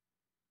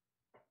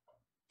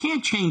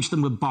 Can't change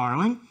them with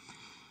borrowing.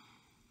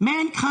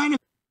 Mankind.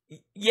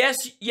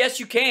 Yes,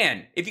 you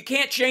can. If you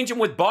can't change them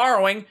with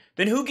borrowing,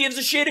 then who gives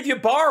a shit if you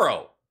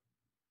borrow?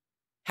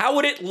 How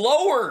would it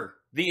lower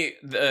the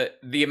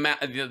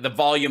amount, the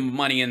volume of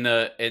money in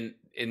the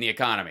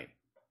economy?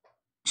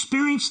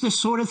 Experienced this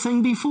sort of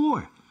thing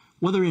before,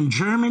 whether in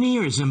Germany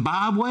or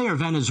Zimbabwe or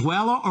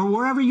Venezuela or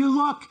wherever you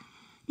look.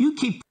 You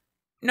keep.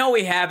 No,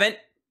 we haven't.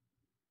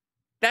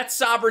 That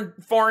sovereign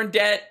foreign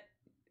debt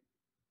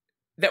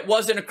that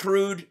wasn't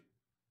accrued,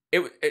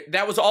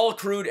 that was all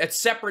accrued at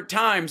separate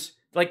times.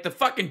 Like the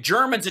fucking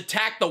Germans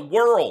attacked the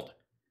world.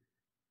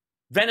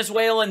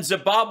 Venezuela and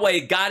Zimbabwe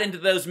got into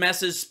those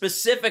messes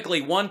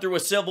specifically, one through a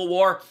civil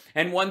war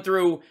and one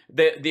through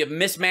the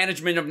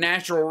mismanagement of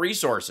natural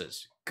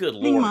resources. Good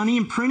Lord. Money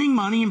and printing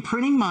money and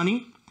printing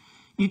money.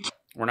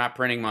 We're not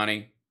printing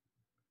money.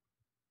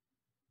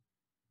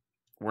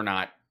 We're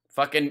not.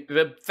 Fucking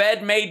the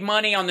Fed made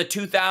money on the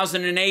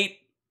 2008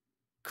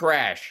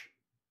 crash.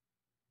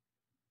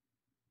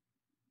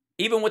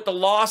 Even with the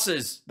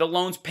losses, the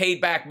loans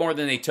paid back more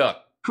than they took.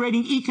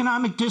 Creating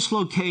economic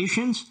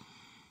dislocations.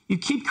 You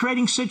keep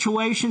creating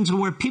situations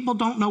where people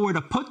don't know where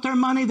to put their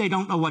money. They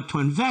don't know what to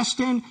invest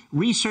in.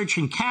 Research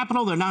and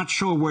capital, they're not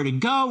sure where to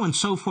go, and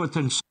so forth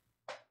and so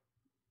on.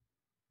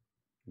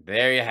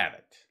 There you have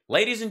it.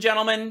 Ladies and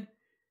gentlemen,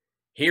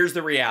 here's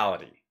the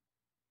reality.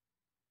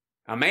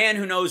 A man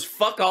who knows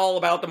fuck all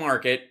about the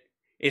market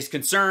is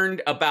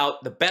concerned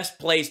about the best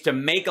place to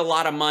make a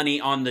lot of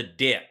money on the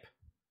dip.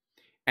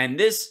 And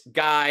this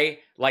guy,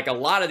 like a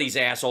lot of these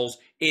assholes,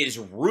 is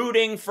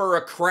rooting for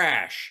a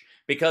crash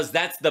because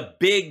that's the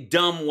big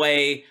dumb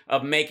way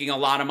of making a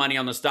lot of money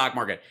on the stock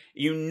market.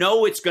 You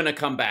know it's going to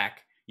come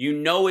back. You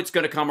know it's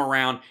going to come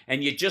around,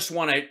 and you just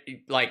want to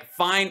like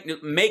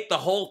make the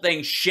whole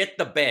thing shit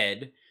the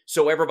bed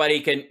so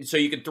everybody can, so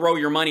you can throw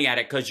your money at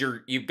it because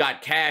you've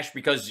got cash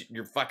because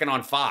you're fucking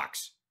on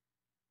Fox.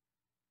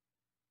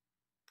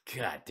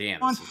 God damn,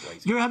 this is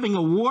lazy. You're having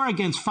a war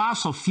against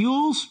fossil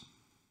fuels.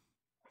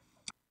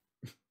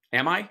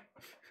 Am I?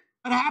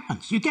 What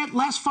happens? You get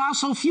less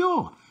fossil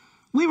fuel.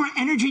 We were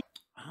energy.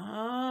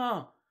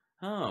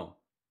 Oh.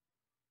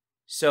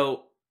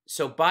 So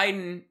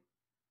Biden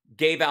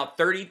gave out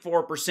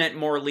 34%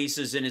 more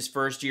leases in his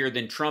first year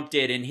than Trump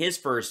did in his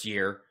first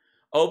year,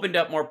 opened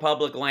up more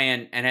public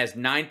land, and has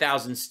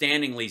 9,000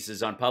 standing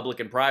leases on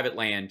public and private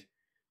land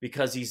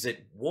because he's at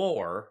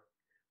war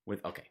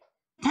with, okay.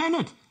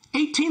 Tenant,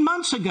 18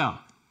 months ago,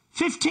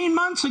 15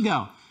 months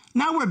ago.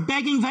 Now we're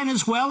begging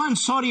Venezuela and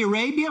Saudi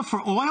Arabia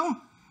for oil?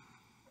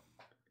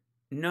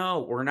 No,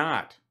 we're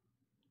not.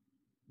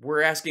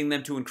 We're asking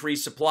them to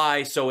increase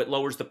supply so it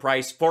lowers the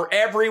price for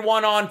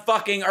everyone on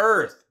fucking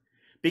Earth.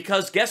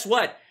 Because guess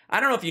what? I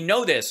don't know if you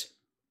know this,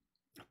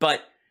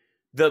 but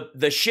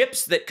the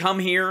ships that come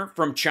here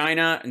from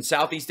China and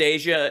Southeast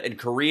Asia and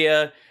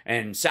Korea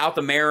and South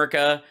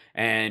America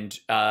and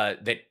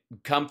that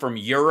come from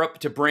Europe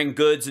to bring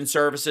goods and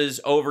services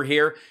over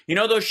here, you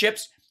know those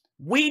ships?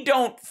 We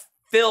don't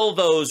fill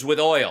those with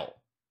oil.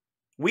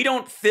 We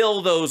don't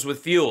fill those with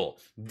fuel.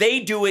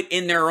 They do it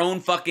in their own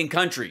fucking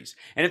countries.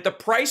 And if the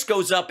price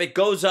goes up, it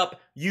goes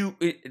up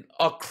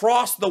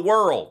across the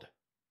world.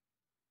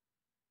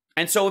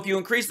 And so if you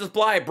increase the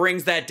supply, it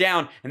brings that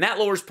down, and that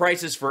lowers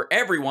prices for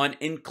everyone,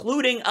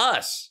 including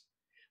us.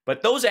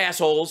 But those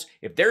assholes,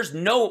 if there's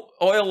no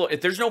oil,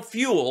 if there's no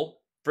fuel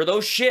for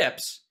those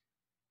ships,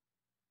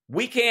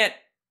 we can't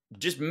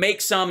just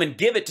make some and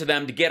give it to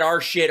them to get our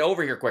shit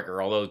over here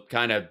quicker. Although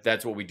kind of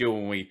that's what we do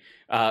when we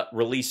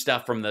release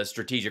stuff from the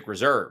strategic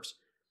reserves.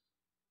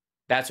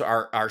 That's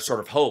our sort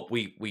of hope.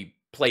 We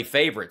play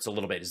favorites a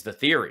little bit is the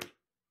theory,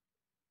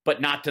 but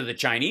not to the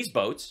Chinese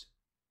boats.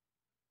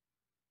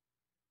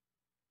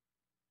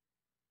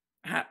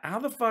 How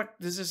the fuck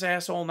does this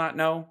asshole not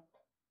know?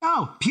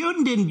 Oh,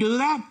 Putin didn't do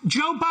that.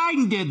 Joe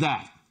Biden did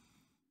that.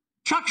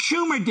 Chuck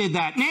Schumer did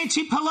that.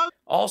 Nancy Pelosi.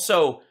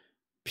 Also,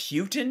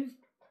 Putin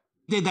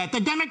did that.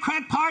 The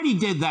Democrat Party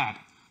did that.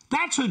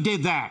 That's who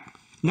did that.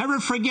 Never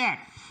forget.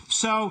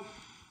 So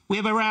we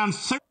have around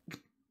 30.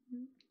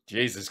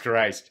 Jesus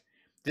Christ.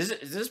 Does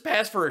this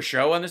pass for a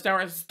show on this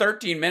network? It's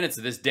 13 minutes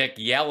of this dick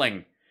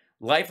yelling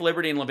Life,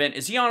 Liberty, and Levin.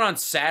 Is he on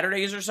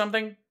Saturdays or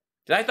something?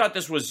 I thought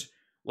this was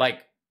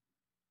like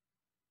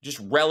just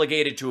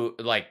relegated to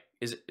like,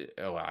 is it?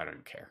 Oh, I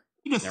don't care.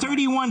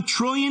 $31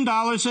 trillion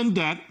in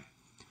debt.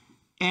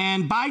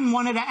 And Biden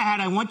wanted to add,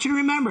 I want you to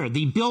remember,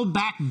 the Build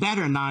Back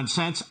Better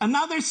nonsense,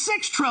 another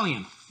 $6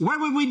 trillion. Where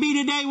would we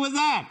be today with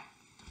that?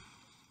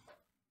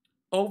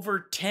 Over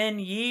 10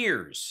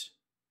 years.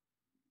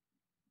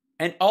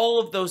 And all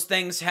of those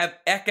things have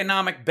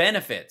economic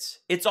benefits.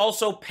 It's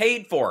also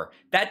paid for.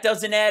 That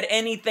doesn't add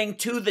anything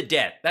to the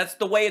debt. That's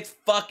the way it's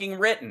fucking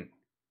written.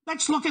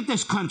 Let's look at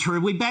this country.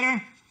 Are we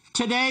better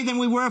today than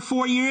we were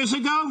 4 years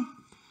ago?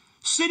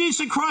 Cities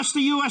across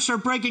the U.S. are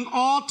breaking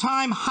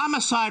all-time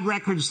homicide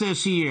records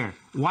this year.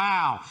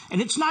 Wow.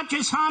 And it's not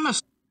just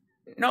homicide.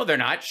 No, they're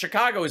not.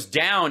 Chicago is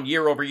down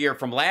year over year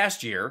from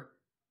last year.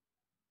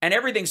 and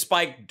everything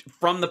spiked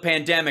from the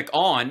pandemic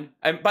on.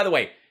 And by the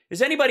way,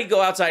 does anybody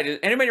go outside? Does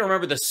anybody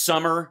remember the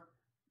summer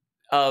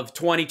of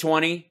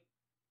 2020?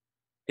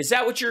 Is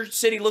that what your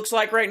city looks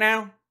like right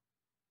now?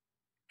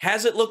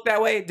 Has it looked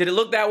that way? Did it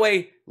look that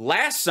way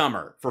last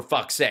summer, for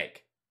fuck's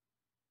sake?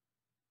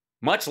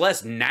 Much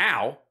less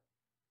now.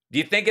 Do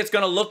you think it's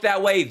going to look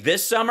that way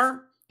this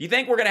summer? Do you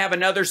think we're going to have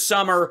another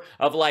summer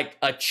of like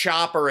a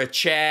Chop or a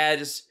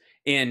Chaz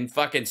in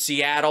fucking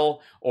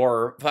Seattle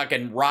or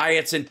fucking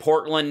riots in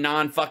Portland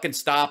non-fucking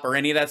stop or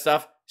any of that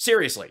stuff?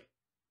 Seriously.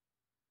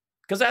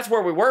 Because that's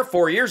where we were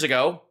 4 years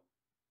ago.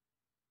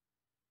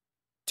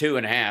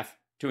 2.5,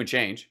 2 and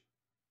change.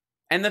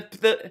 And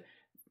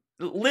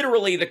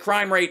literally the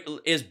crime rate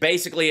is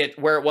basically at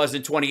where it was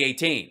in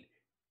 2018.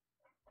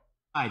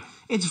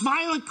 It's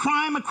violent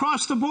crime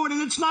across the board,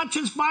 and it's not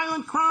just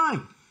violent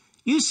crime.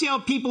 You see how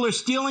people are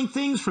stealing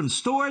things from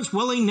stores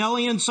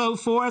willy-nilly and so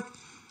forth.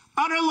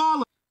 Utter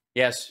lawlessness.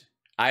 Yes,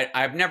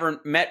 I've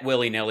never met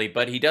willy-nilly,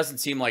 but he doesn't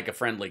seem like a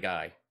friendly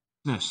guy.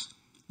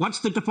 What's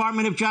the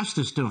Department of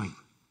Justice doing?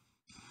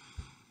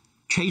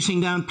 Chasing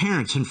down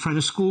parents in front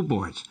of school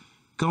boards.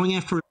 Going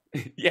after...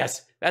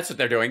 Yes, that's what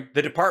they're doing.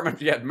 The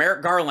department,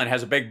 Merrick Garland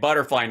has a big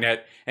butterfly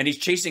net, and he's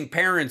chasing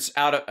parents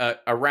out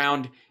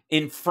around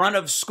in front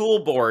of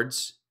school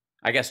boards,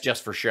 I guess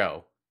just for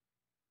show.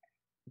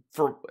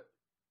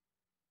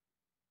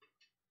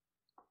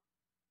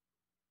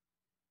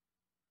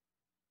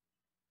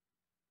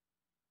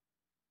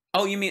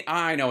 Oh, you mean,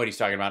 I know what he's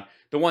talking about.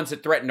 The ones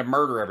that threaten to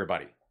murder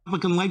everybody.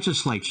 Republican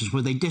legislatures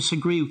where they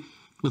disagree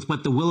with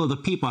what the will of the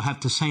people have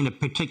to say in a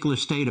particular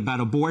state about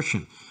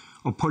abortion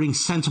or putting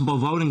sensible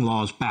voting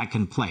laws back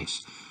in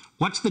place.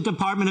 What's the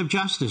Department of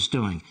Justice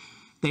doing?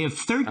 They have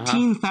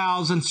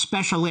 13,000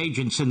 special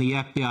agents in the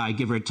FBI,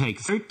 give or take.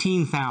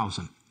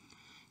 13,000.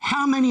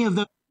 How many of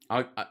those?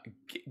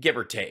 Give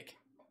or take.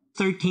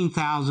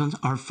 13,000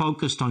 are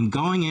focused on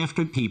going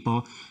after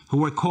people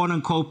who are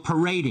quote-unquote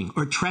parading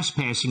or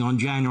trespassing on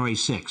January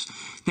 6th.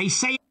 They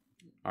say...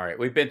 All right,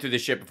 we've been through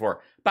this shit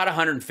before. About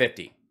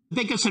 150.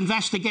 Biggest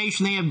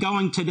investigation they have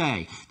going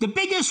today. The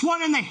biggest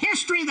one in the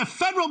history of the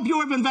Federal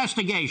Bureau of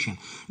Investigation.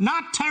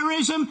 Not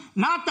terrorism,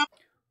 not the...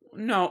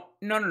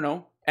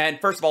 No.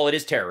 And first of all, it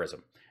is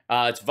terrorism.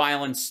 It's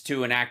violence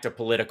to enact a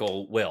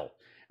political will.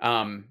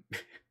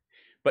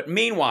 But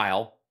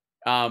meanwhile,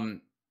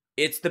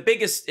 it's the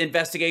biggest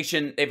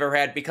investigation they've ever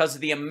had because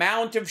of the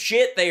amount of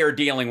shit they are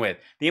dealing with.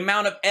 The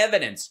amount of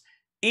evidence.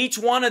 Each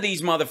one of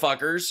these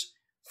motherfuckers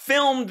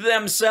filmed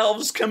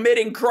themselves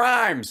committing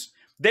crimes.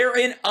 They're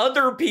in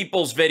other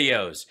people's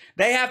videos.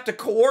 They have to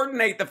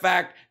coordinate the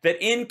fact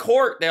that in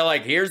court, they're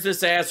like, here's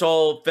this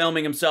asshole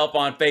filming himself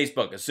on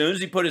Facebook. As soon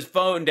as he put his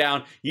phone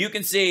down, you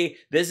can see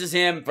this is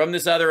him from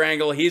this other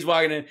angle. He's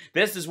walking in.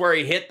 This is where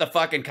he hit the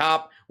fucking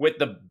cop with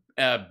the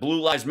Blue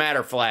Lives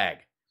Matter flag.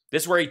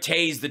 This is where he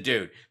tased the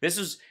dude. This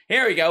is,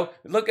 here we go.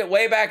 Look at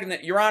way back in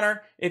the, Your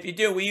Honor, if you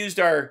do, we used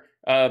our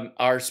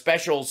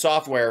special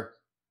software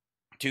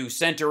to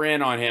center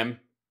in on him.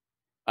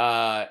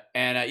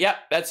 Yeah,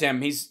 that's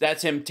him.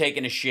 That's him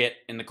taking a shit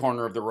in the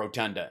corner of the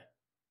rotunda.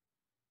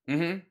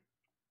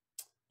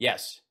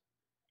 Yes.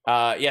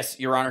 Yes,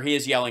 Your Honor, he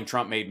is yelling,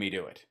 Trump made me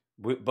do it.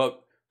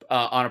 But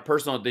on a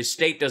personal, the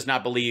state does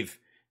not believe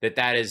that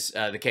that is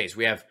the case.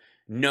 We have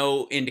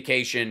no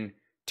indication,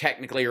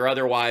 technically or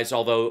otherwise,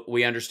 although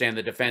we understand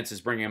the defense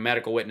is bringing a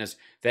medical witness,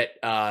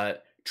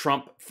 that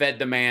Trump fed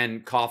the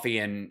man coffee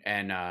and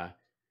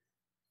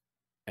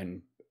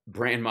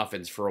bran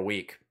muffins for a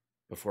week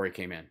before he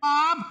came in.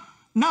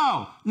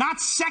 No, not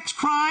sex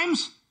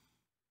crimes.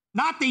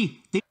 Not the...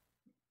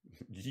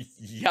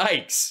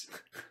 Yikes.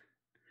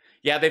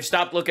 Yeah, they've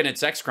stopped looking at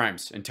sex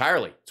crimes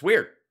entirely. It's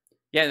weird.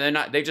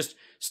 Yeah, they just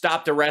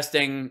stopped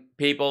arresting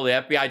people. The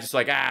FBI just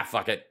like,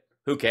 fuck it.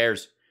 Who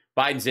cares?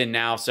 Biden's in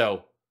now,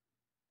 so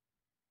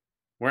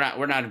we're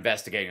not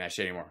investigating that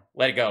shit anymore.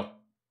 Let it go.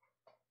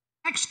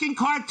 Mexican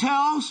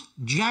cartels,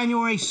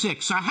 January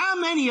 6th. So how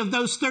many of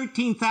those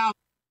 13,000?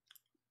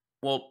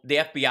 Well, the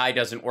FBI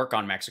doesn't work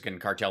on Mexican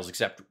cartels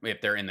except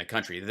if they're in the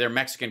country. If they're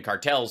Mexican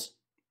cartels,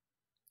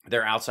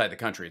 they're outside the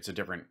country. It's a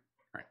different...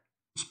 Right.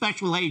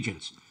 Special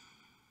agents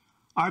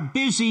are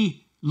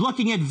busy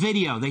looking at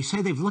video. They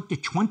say they've looked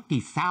at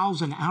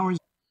 20,000 hours.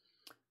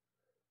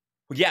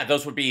 Yeah,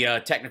 those would be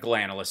technical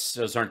analysts.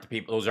 Those aren't the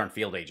people. Those aren't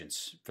field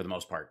agents for the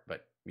most part.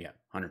 But yeah,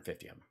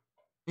 150 of them.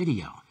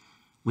 Video.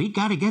 We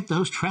got to get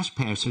those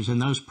trespassers and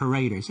those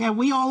paraders. Yeah,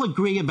 we all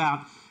agree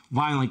about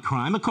violent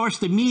crime. Of course,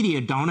 the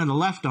media don't and the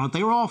left don't.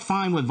 They were all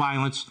fine with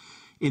violence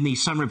in the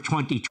summer of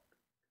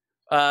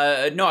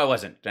 2020. No, I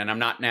wasn't. And I'm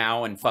not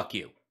now. And fuck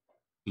you.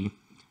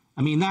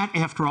 I mean, that,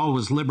 after all,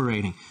 was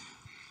liberating.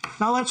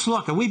 Now, let's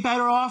look. Are we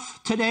better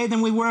off today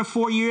than we were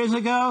 4 years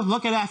ago?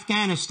 Look at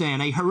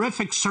Afghanistan, a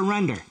horrific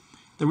surrender.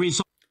 The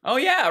result... Oh,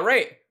 yeah,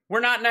 right. We're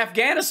not in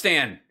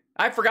Afghanistan.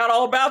 I forgot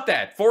all about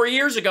that. 4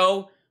 years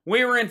ago,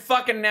 we were in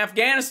fucking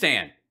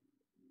Afghanistan.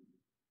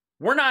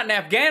 We're not in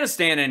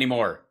Afghanistan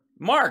anymore.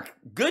 Mark,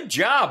 good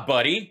job,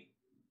 buddy.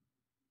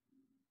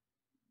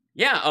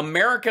 Yeah,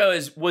 America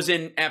was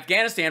in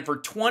Afghanistan for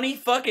 20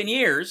 fucking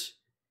years,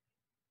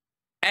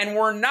 And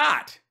we're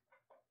not.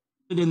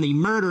 In the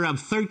murder of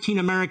 13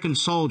 American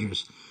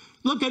soldiers.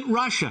 Look at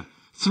Russia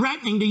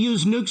threatening to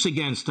use nukes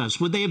against us.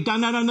 Would they have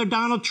done that under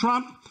Donald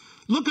Trump?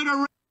 Look at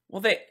Iran.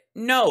 Well,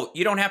 no,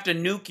 you don't have to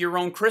nuke your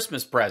own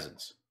Christmas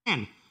presents.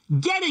 And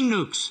getting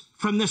nukes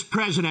from this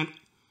president.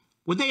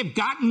 Would they have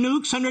gotten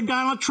nukes under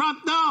Donald Trump?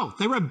 No,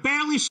 they were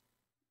barely.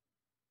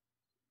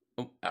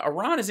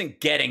 Iran isn't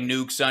getting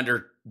nukes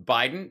under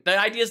Biden. The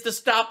idea is to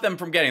stop them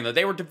from getting them.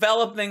 They were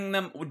developing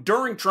them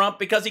during Trump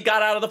because he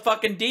got out of the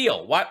fucking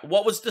deal. What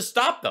was to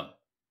stop them?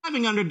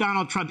 Having under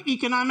Donald Trump,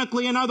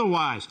 economically and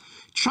otherwise.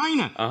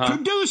 China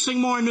producing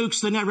more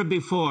nukes than ever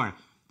before.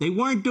 They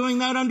weren't doing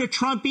that under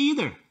Trump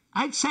either.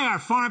 I'd say our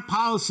foreign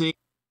policy.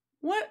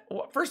 What?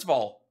 First of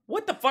all,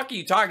 what the fuck are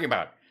you talking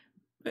about?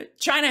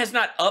 China has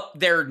not upped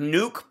their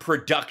nuke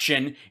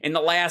production in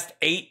the last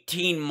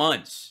 18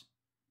 months.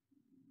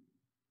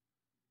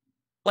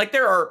 Like,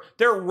 there are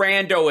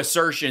rando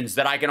assertions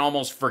that I can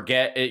almost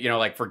forget,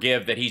 like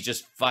forgive that he's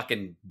just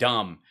fucking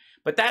dumb.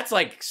 But that's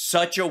like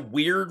such a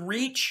weird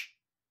reach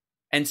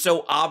and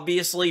so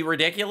obviously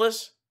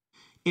ridiculous.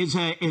 Is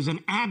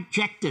an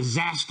abject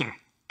disaster.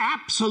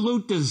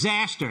 Absolute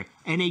disaster.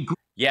 And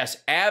yes,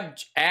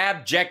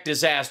 abject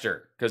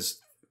disaster,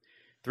 because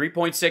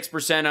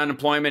 3.6%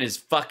 unemployment is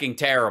fucking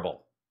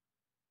terrible.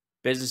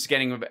 Business is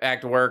getting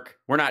back to work.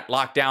 We're not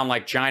locked down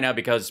like China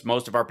because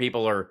most of our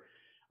people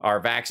are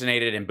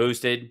vaccinated and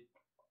boosted.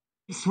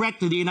 Threat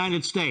to the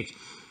United States.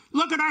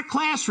 Look at our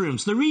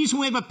classrooms. The reason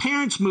we have a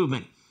parents'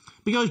 movement,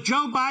 because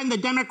Joe Biden, the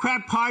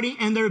Democrat Party,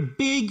 and their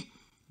big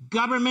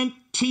government,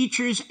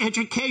 teachers,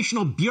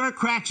 educational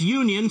bureaucrats,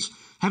 unions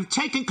have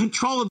taken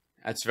control of.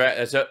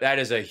 That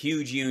is a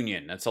huge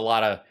union. That's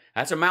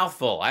a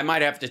mouthful. I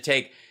might have to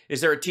take. Is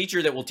there a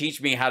teacher that will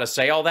teach me how to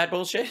say all that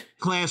bullshit?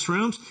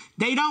 Classrooms.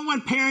 They don't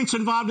want parents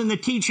involved in the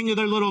teaching of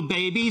their little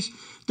babies.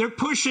 They're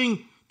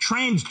pushing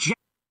transgender.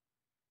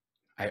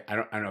 I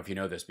don't know if you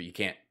know this, but you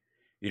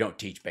don't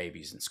teach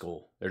babies in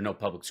school. There are no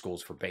public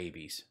schools for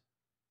babies.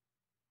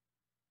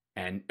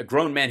 And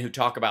grown men who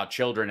talk about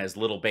children as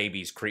little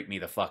babies creep me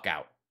the fuck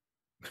out.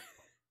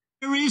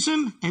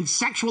 And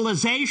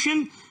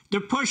sexualization. They're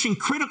pushing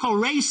critical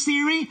race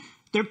theory.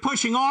 They're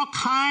pushing all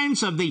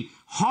kinds of the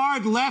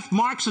hard left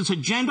Marxist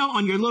agenda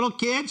on your little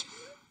kids.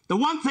 The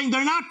one thing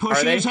they're not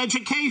pushing is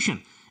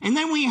education. And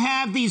then we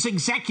have these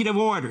executive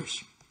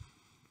orders.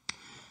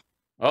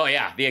 Oh,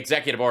 yeah, the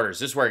executive orders.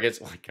 This is where it gets,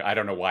 like, I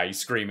don't know why he's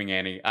screaming,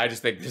 Annie. I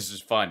just think this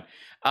is fun.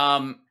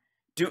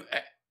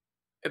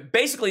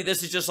 Basically,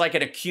 this is just like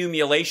an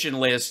accumulation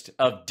list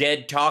of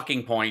dead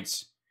talking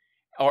points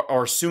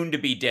or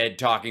soon-to-be dead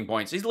talking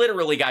points. He's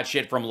literally got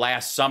shit from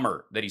last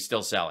summer that he's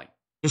still selling.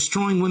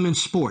 Destroying women's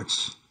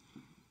sports.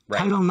 Right.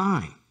 Title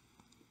IX.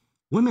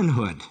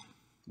 Womanhood.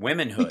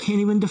 Womanhood. We can't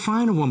even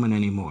define a woman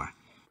anymore.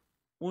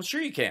 Well,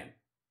 sure you can.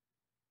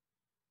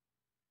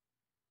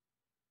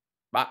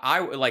 I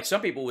like some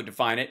people would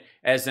define it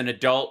as an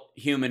adult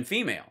human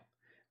female,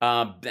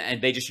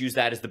 and they just use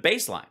that as the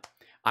baseline.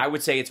 I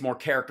would say it's more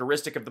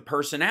characteristic of the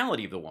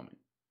personality of the woman,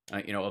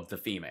 of the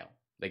female.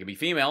 They could be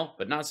female,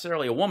 but not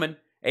necessarily a woman.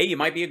 Hey, you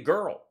might be a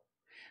girl.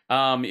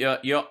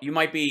 You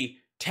might be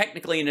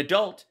technically an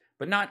adult,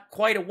 but not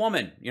quite a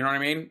woman. You know what I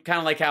mean? Kind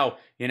of like how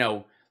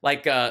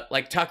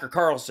like Tucker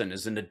Carlson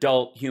is an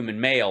adult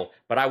human male,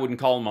 but I wouldn't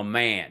call him a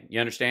man.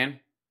 You understand?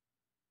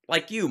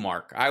 Like you,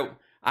 Mark.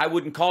 I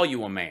wouldn't call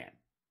you a man.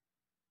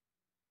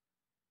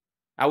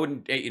 I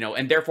wouldn't,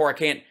 and therefore I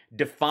can't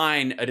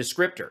define a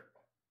descriptor.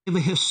 The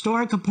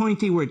historic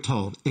appointee, we're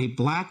told, a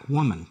black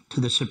woman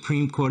to the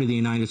Supreme Court of the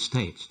United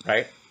States.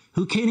 Right.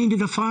 Who can't even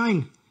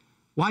define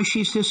why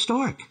she's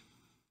historic.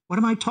 What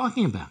am I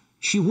talking about?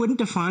 She wouldn't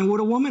define what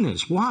a woman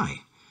is.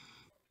 Why?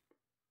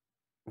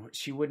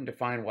 She wouldn't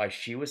define why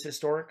she was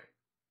historic?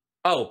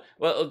 Oh,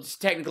 well, it's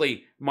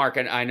technically, Mark,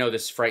 and I know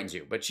this frightens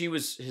you, but she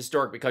was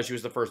historic because she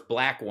was the first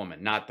black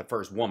woman, not the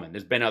first woman.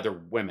 There's been other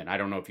women. I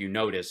don't know if you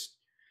noticed.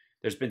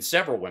 There's been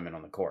several women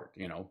on the court,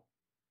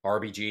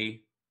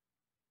 RBG,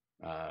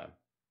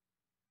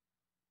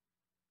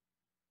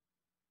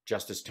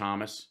 Justice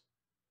Thomas.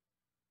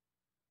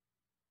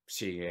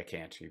 See, I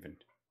can't even.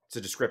 It's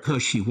a descriptor.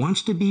 Because she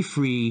wants to be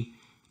free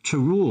to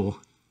rule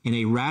in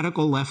a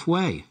radical left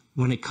way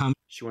when it comes.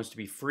 She wants to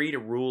be free to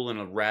rule in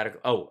a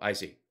radical. Oh, I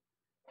see.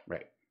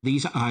 Right.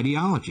 These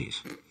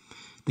ideologies.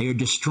 They are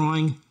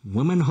destroying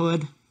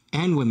womanhood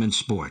and women's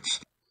sports.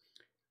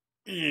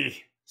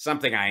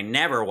 Something I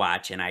never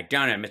watch, and I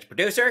don't know, Mr.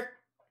 Producer.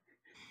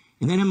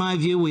 And then, in my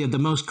view, we have the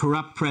most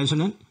corrupt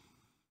president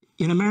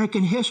in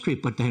American history,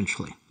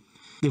 potentially.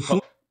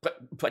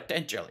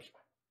 Potentially.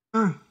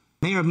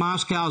 Mayor of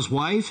Moscow's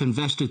wife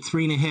invested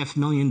 $3.5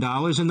 million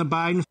in the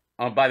Biden.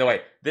 Oh, by the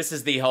way, this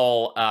is the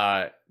whole,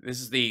 this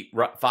is the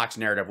Fox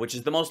narrative, which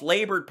is the most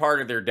labored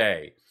part of their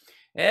day.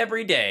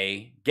 Every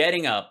day,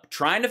 getting up,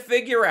 trying to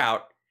figure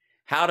out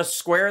how to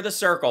square the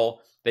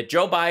circle that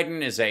Joe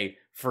Biden is a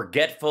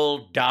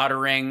forgetful,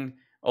 doddering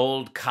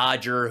old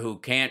codger who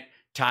can't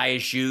tie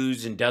his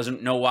shoes and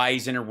doesn't know why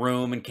he's in a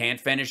room and can't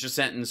finish a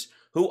sentence,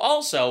 who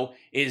also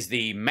is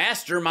the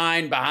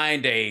mastermind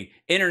behind a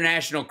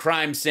international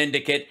crime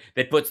syndicate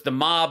that puts the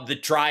mob, the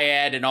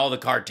triad, and all the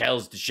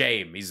cartels to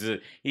shame.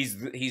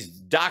 He's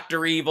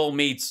Dr. Evil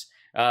meets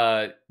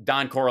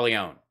Don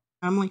Corleone.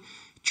 Family,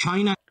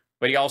 China.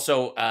 But he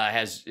also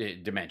has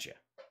dementia.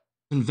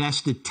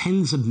 Invested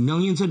tens of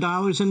millions of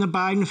dollars in the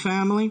Biden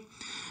family.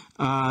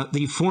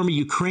 The former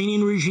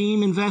Ukrainian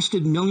regime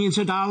invested millions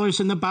of dollars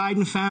in the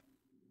Biden family.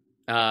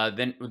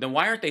 Then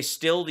why aren't they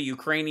still the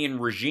Ukrainian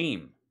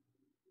regime?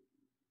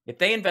 If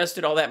they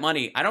invested all that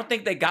money, I don't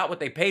think they got what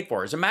they paid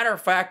for. As a matter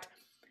of fact,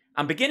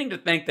 I'm beginning to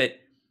think that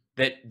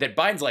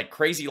Biden's like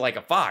crazy like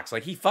a fox.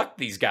 Like he fucked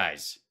these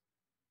guys.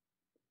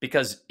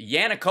 Because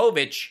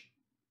Yanukovych,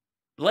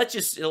 let's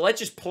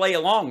just play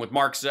along with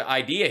Mark's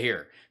idea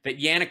here that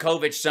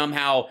Yanukovych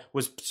somehow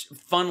was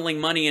funneling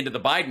money into the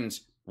Bidens.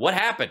 What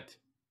happened?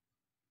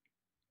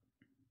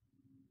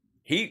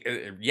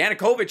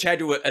 Yanukovych had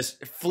to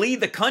flee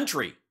the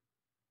country,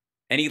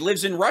 and he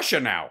lives in Russia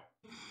now.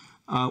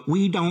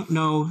 We don't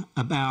know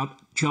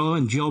about Joe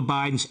and Jill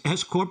Biden's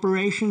S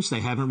corporations. They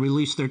haven't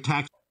released their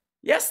tax.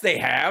 Yes, they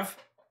have.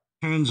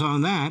 Returns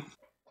on that.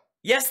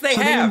 Yes, they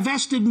have. They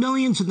invested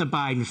millions in the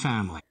Biden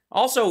family.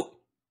 Also,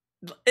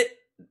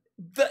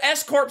 the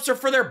S corps are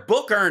for their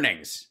book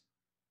earnings.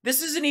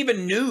 This isn't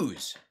even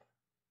news.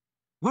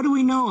 What do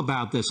we know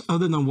about this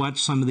other than what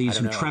some of these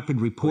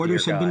intrepid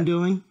reporters have been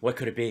doing? What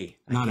could it be?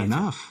 Not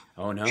enough.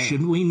 Oh, no.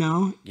 Shouldn't we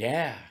know?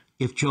 Yeah.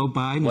 If Joe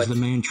Biden is the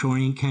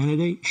Manchurian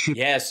candidate?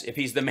 Yes, if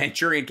he's the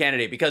Manchurian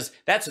candidate, because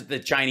that's what the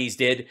Chinese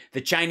did.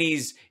 The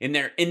Chinese, in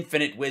their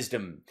infinite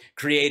wisdom,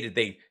 created,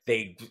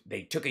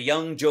 they took a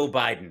young Joe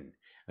Biden.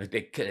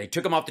 They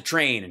took him off the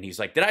train, and he's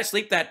like, did I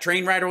sleep that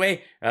train right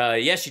away?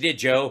 Yes, you did,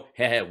 Joe.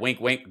 Wink,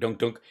 wink, dunk,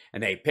 dunk.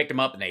 And they picked him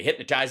up, and they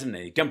hypnotized him,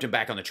 and they dumped him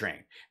back on the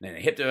train. And then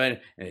they hit him,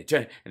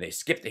 and they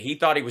skipped it. He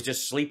thought he was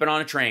just sleeping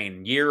on a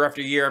train year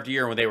after year after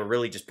year, when they were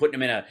really just putting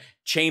him in a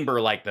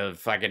chamber like the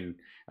fucking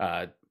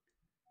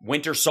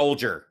Winter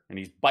Soldier. And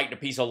he's biting a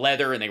piece of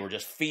leather, and they were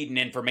just feeding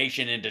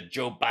information into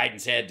Joe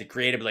Biden's head to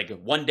create him like,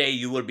 one day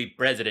you will be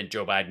president,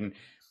 Joe Biden,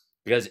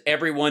 because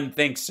everyone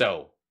thinks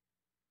so.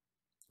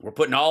 We're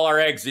putting all our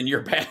eggs in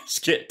your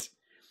basket.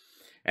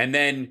 And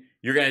then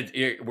we're going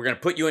to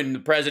put you in the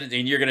presidency,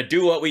 and you're going to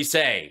do what we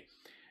say.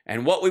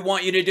 And what we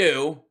want you to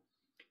do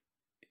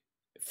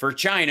for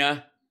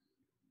China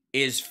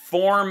is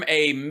form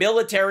a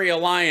military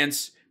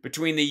alliance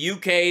between the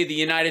UK, the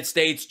United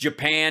States,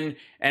 Japan,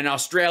 and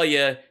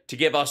Australia to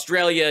give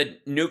Australia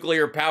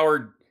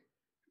nuclear-powered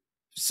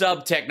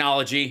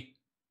sub-technology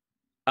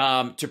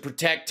to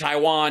protect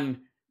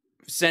Taiwan.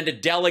 Send a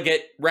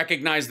delegate,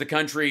 recognize the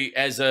country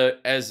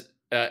recognize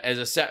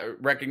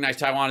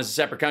Taiwan as a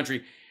separate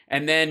country,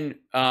 and then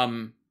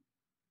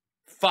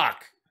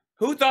fuck,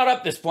 who thought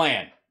up this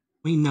plan?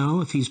 We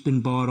know if he's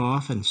been bought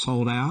off and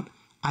sold out.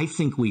 I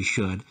think we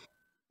should.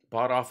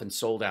 Bought off and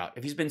sold out.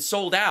 If he's been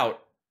sold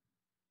out,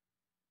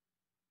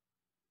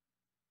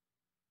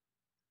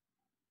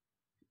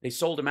 they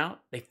sold him out.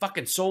 They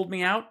fucking sold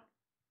me out,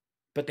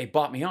 but they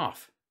bought me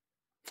off.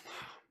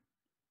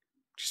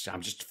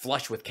 I'm just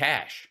flush with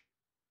cash.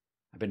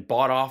 I've been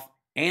bought off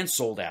and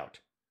sold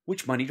out.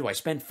 Which money do I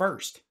spend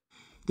first?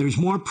 There's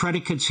more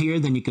predicates here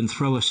than you can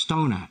throw a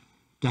stone at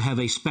to have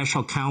a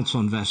special counsel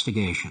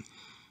investigation.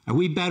 Are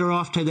we better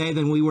off today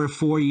than we were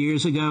 4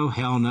 years ago?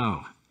 Hell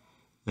no.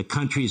 The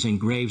country's in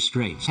grave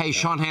straits. Hey,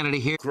 Sean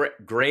Hannity here.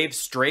 Grave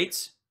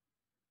straits?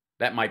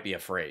 That might be a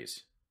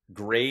phrase.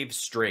 Grave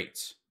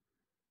straits.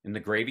 In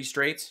the gravy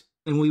straits?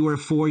 Than we were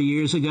 4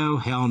 years ago?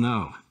 Hell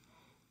no.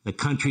 The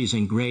country's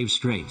in grave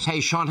straits. Hey,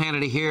 Sean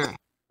Hannity here.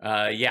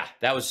 Yeah,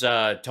 that was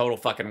a total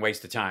fucking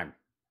waste of time.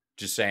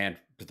 Just saying,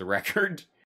 for the record.